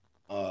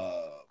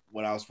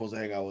when I was supposed to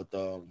hang out with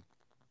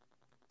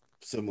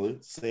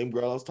same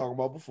girl I was talking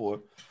about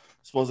before.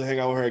 Supposed to hang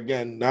out with her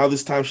again. Now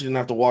this time she didn't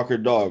have to walk her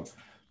dog,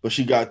 but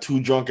she got too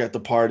drunk at the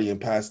party and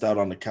passed out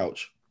on the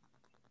couch.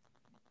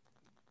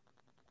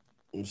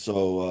 And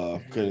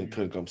so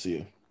couldn't come see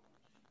you.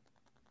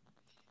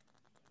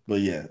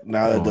 But yeah,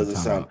 now that doesn't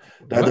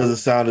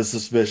sound as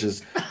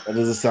suspicious. That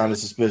doesn't sound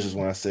as suspicious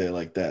when I say it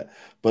like that.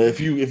 But if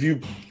you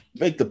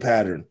make the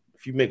pattern,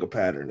 if you make a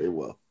pattern, it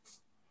will.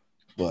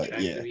 But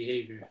Track yeah, the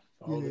behavior.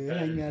 All the Yeah,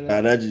 patterns. hang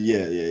nah, that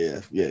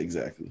up. yeah,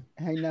 exactly.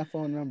 Hang that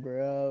phone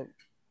number up.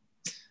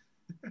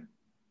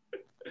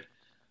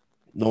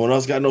 No one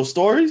else got no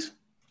stories.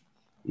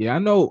 Yeah, I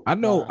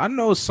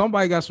know.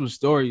 Somebody got some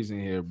stories in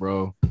here,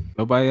 bro.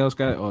 Nobody else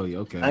got. Oh, yeah,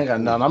 okay. I ain't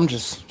got none. I'm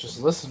just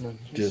listening.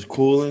 Just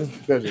cooling.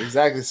 Good,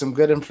 exactly. Some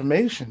good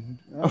information.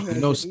 You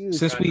know,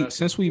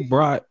 since we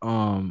brought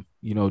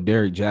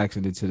Derek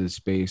Jackson into the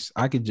space,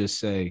 I could just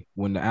say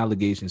when the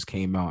allegations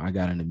came out, I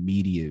got an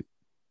immediate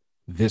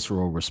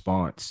visceral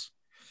response.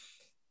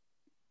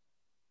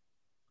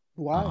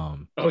 Why?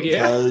 Oh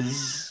yeah.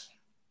 Because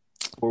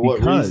for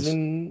what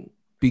reason?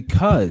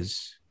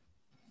 Because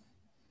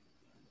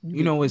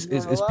you know, doing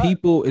a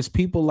lot. it's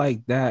people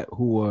like that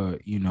who are,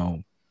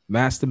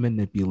 master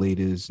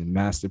manipulators and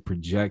master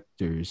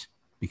projectors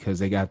because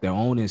they got their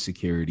own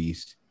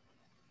insecurities,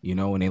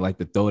 and they like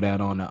to throw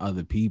that on to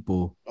other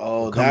people.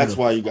 Oh, that's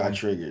why you got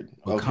triggered.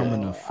 But Okay.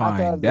 coming to I thought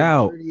find the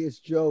out,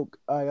 dirtiest joke.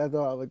 I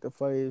thought like the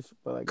funniest,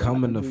 but like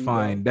coming to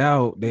find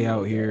out, they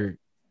out here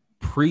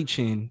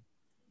preaching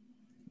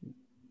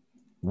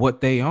what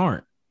they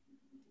aren't,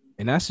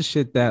 and that's the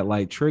shit that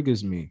like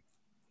triggers me,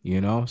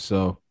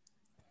 So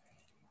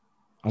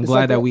I'm It's glad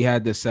like that the- we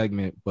had this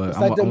segment, but It's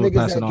I'm like them gonna niggas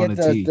pass it that on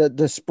get to T.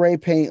 the spray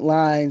paint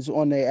lines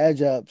on their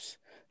edge ups.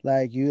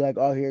 Like you like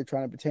out here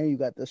trying to pretend you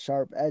got the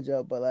sharp edge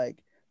up, but like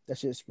that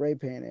shit spray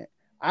painted.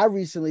 I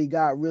recently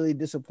got really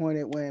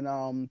disappointed when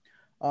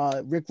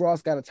Rick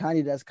Ross got a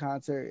Tiny Desk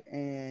concert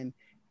and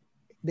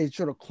they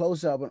showed a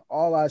close up and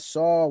all I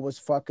saw was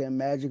fucking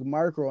magic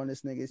marker on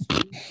this nigga's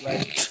cheek,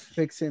 like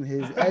fixing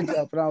his edge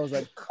up, and I was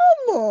like,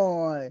 come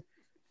on.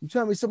 You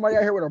telling me somebody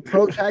out here with a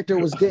protractor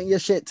was getting your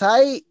shit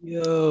tight?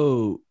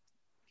 Yo,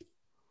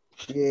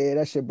 Yeah,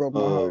 that shit broke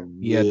my heart.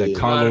 yeah, the yeah.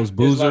 Carlos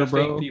There's a lot Boozer, of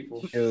fake bro.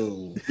 people.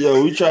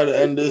 Yo, we try to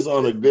end this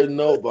on a good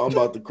note, but I'm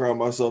about to cry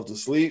myself to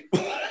sleep.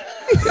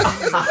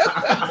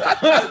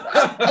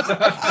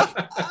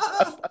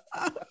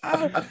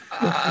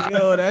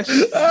 Yo, that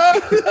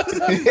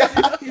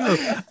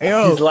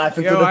yo, He's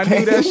laughing through the I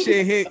knew that pain.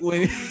 shit hit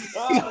when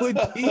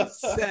he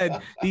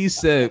said,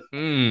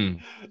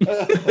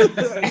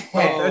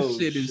 that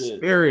shit is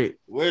spirit.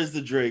 Where's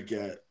the Drake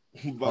at?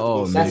 About to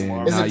Oh go sit man, in Is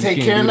Marvin's- it you Take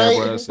can't Care do that, night?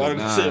 bro. I about to said,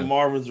 go sit in nah.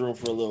 Marvin's room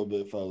for a little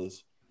bit,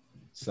 fellas.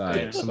 Sorry,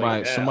 Yeah, somebody,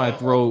 like that. somebody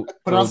throw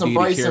Put on some D the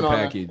Bryson care on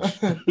package.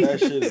 That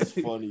shit is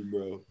funny,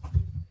 bro.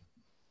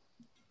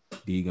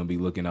 D gonna be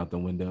looking out the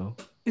window.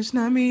 It's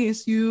not me,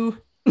 it's you.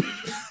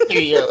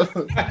 Yo. Do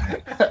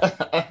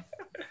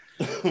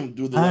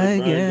the I Let It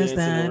Burn guess dance in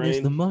that is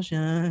rain. the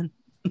motion.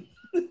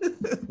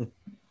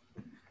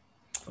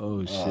 Oh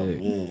Oh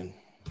shit! man,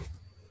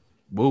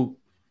 Whoop!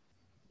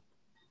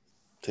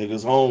 take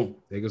us home.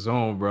 Take us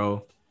home,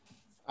 bro.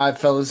 All right,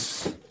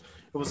 fellas. It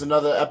was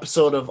another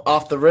episode of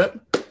Off the Rip.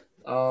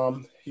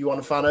 You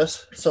want to find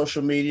us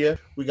social media?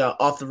 We got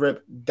Off the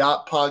Rip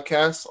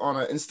 .podcast on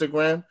our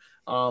Instagram.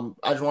 I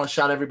just want to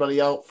shout everybody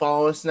out.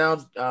 Follow us now.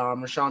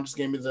 Rashawn just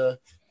gave me the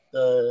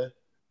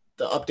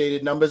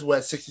updated numbers. We're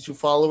at 62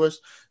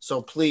 followers.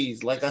 So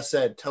please, like I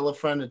said, tell a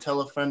friend to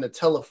tell a friend to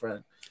tell a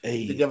friend to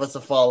Hey, give us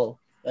a follow.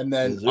 And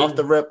then Yes, sir. Off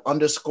the Rip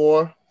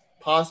 _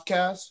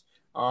 podcast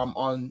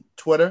on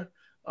Twitter.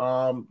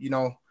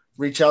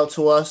 Reach out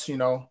to us.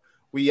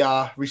 We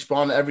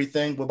respond to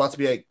everything. We're about to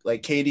be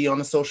like Katie on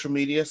the social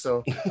media,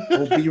 so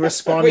we'll be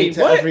responding Wait,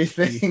 to what?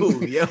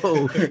 everything.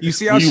 Yo, you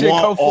see how we shit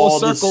want come full all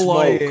the circle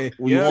on smoke. here.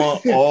 We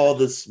want all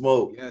the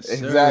smoke. Yes, sir.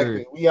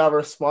 Exactly. We are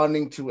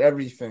responding to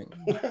everything.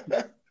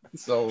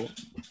 So,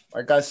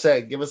 like I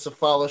said, give us a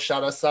follow,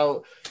 shout us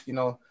out, you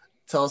know,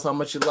 tell us how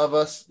much you love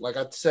us. Like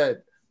I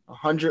said,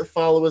 100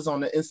 followers on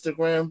the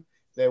Instagram,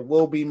 there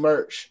will be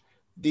merch.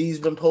 D's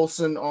been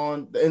posting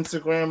on the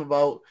Instagram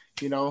about,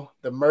 you know,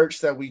 the merch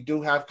that we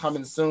do have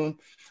coming soon.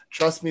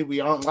 Trust me,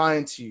 we aren't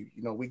lying to you.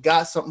 You know, we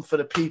got something for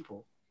the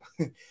people.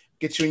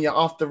 Get you in your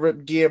off the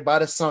rip gear by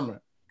the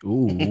summer.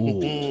 Ooh.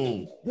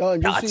 Yo,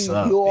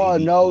 you all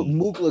know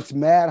Mook looks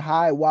mad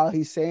high while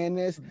he's saying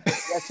this.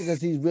 That's because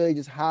he's really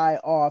just high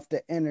off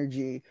the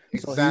energy.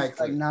 So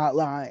Exactly. he's not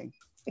lying.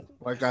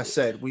 Like I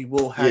said, we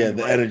will have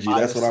the energy.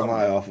 That's what I'm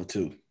high off of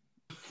too.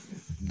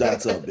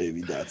 That's up,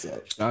 baby. That's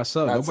up. That's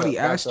up. That's Nobody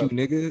up, asked that's you,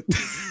 nigga.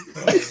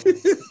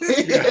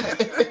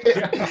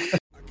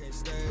 I can't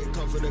stay,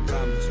 come for the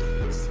comments.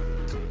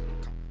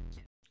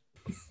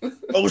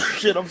 Oh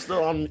shit! I'm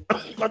still on.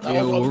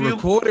 Yo, we're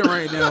recording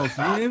right now,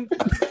 fam.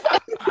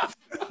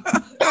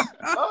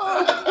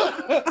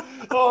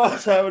 Oh, I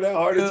was having that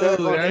heart attack.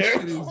 Yo, on that air.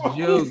 shit is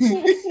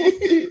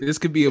jokes. This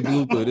could be a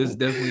blooper. This is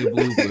definitely a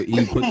blooper.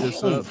 E, put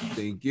this up.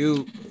 Thank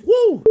you.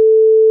 Woo!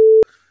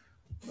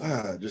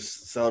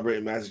 Just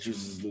celebrating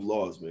Massachusetts' new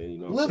laws, man. You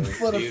know, what I'm Live saying?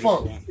 for the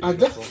funk. I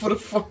got for the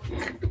funk.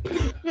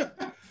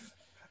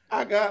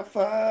 I got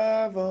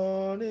 5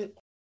 on it.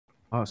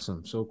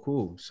 Awesome. So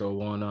cool.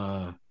 So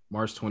on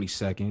March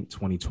 22nd,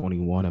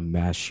 2021, a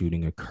mass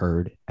shooting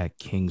occurred at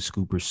King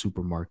Scooper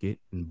Supermarket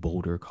in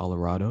Boulder,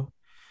 Colorado.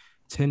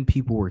 10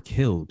 people were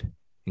killed,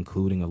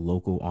 including a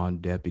local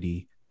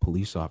on-deputy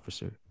police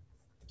officer.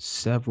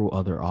 Several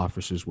other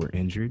officers were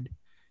injured.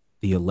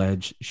 The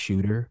alleged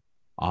shooter,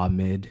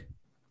 Ahmed,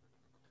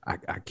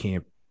 I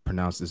can't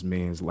pronounce this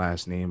man's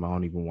last name. I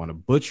don't even want to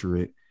butcher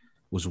it,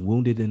 was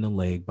wounded in the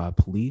leg by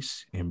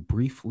police and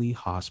briefly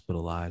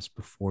hospitalized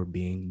before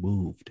being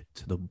moved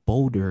to the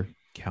Boulder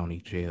County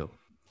Jail.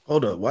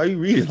 Hold up. Why are you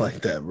reading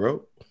like that,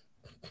 bro?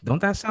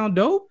 Don't that sound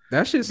dope?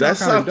 That shit That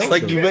sounds sounds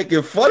like dope. you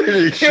making fun of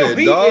this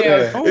shit, dog.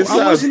 Yeah. Oh, It I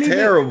sounds wasn't even-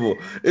 terrible.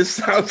 It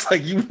sounds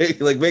like you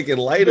making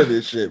light of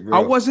this shit, bro.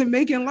 I wasn't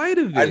making light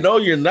of it. I know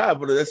you're not,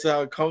 but that's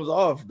how it comes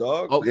off,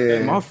 dog. Oh,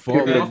 Yeah. my fault.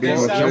 Keep it My a beat.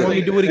 fault. Y'all want me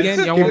to do it again?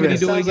 Y'all Keep want me it- to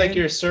do it Sounds like again?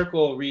 your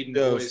circle reading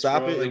Yo, voice,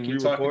 stop bro. it Like and you're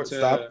talking re-record. to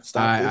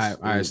Stop All right, this.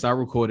 all right, start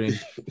recording.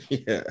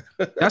 Yeah,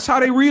 That's how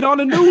they read on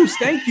the news.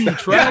 Thank you,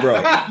 Trev. bro.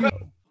 All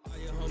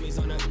your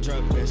homies on that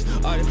drug list.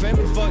 All the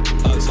family fucked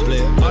up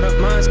split. All the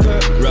minds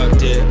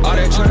corrupted.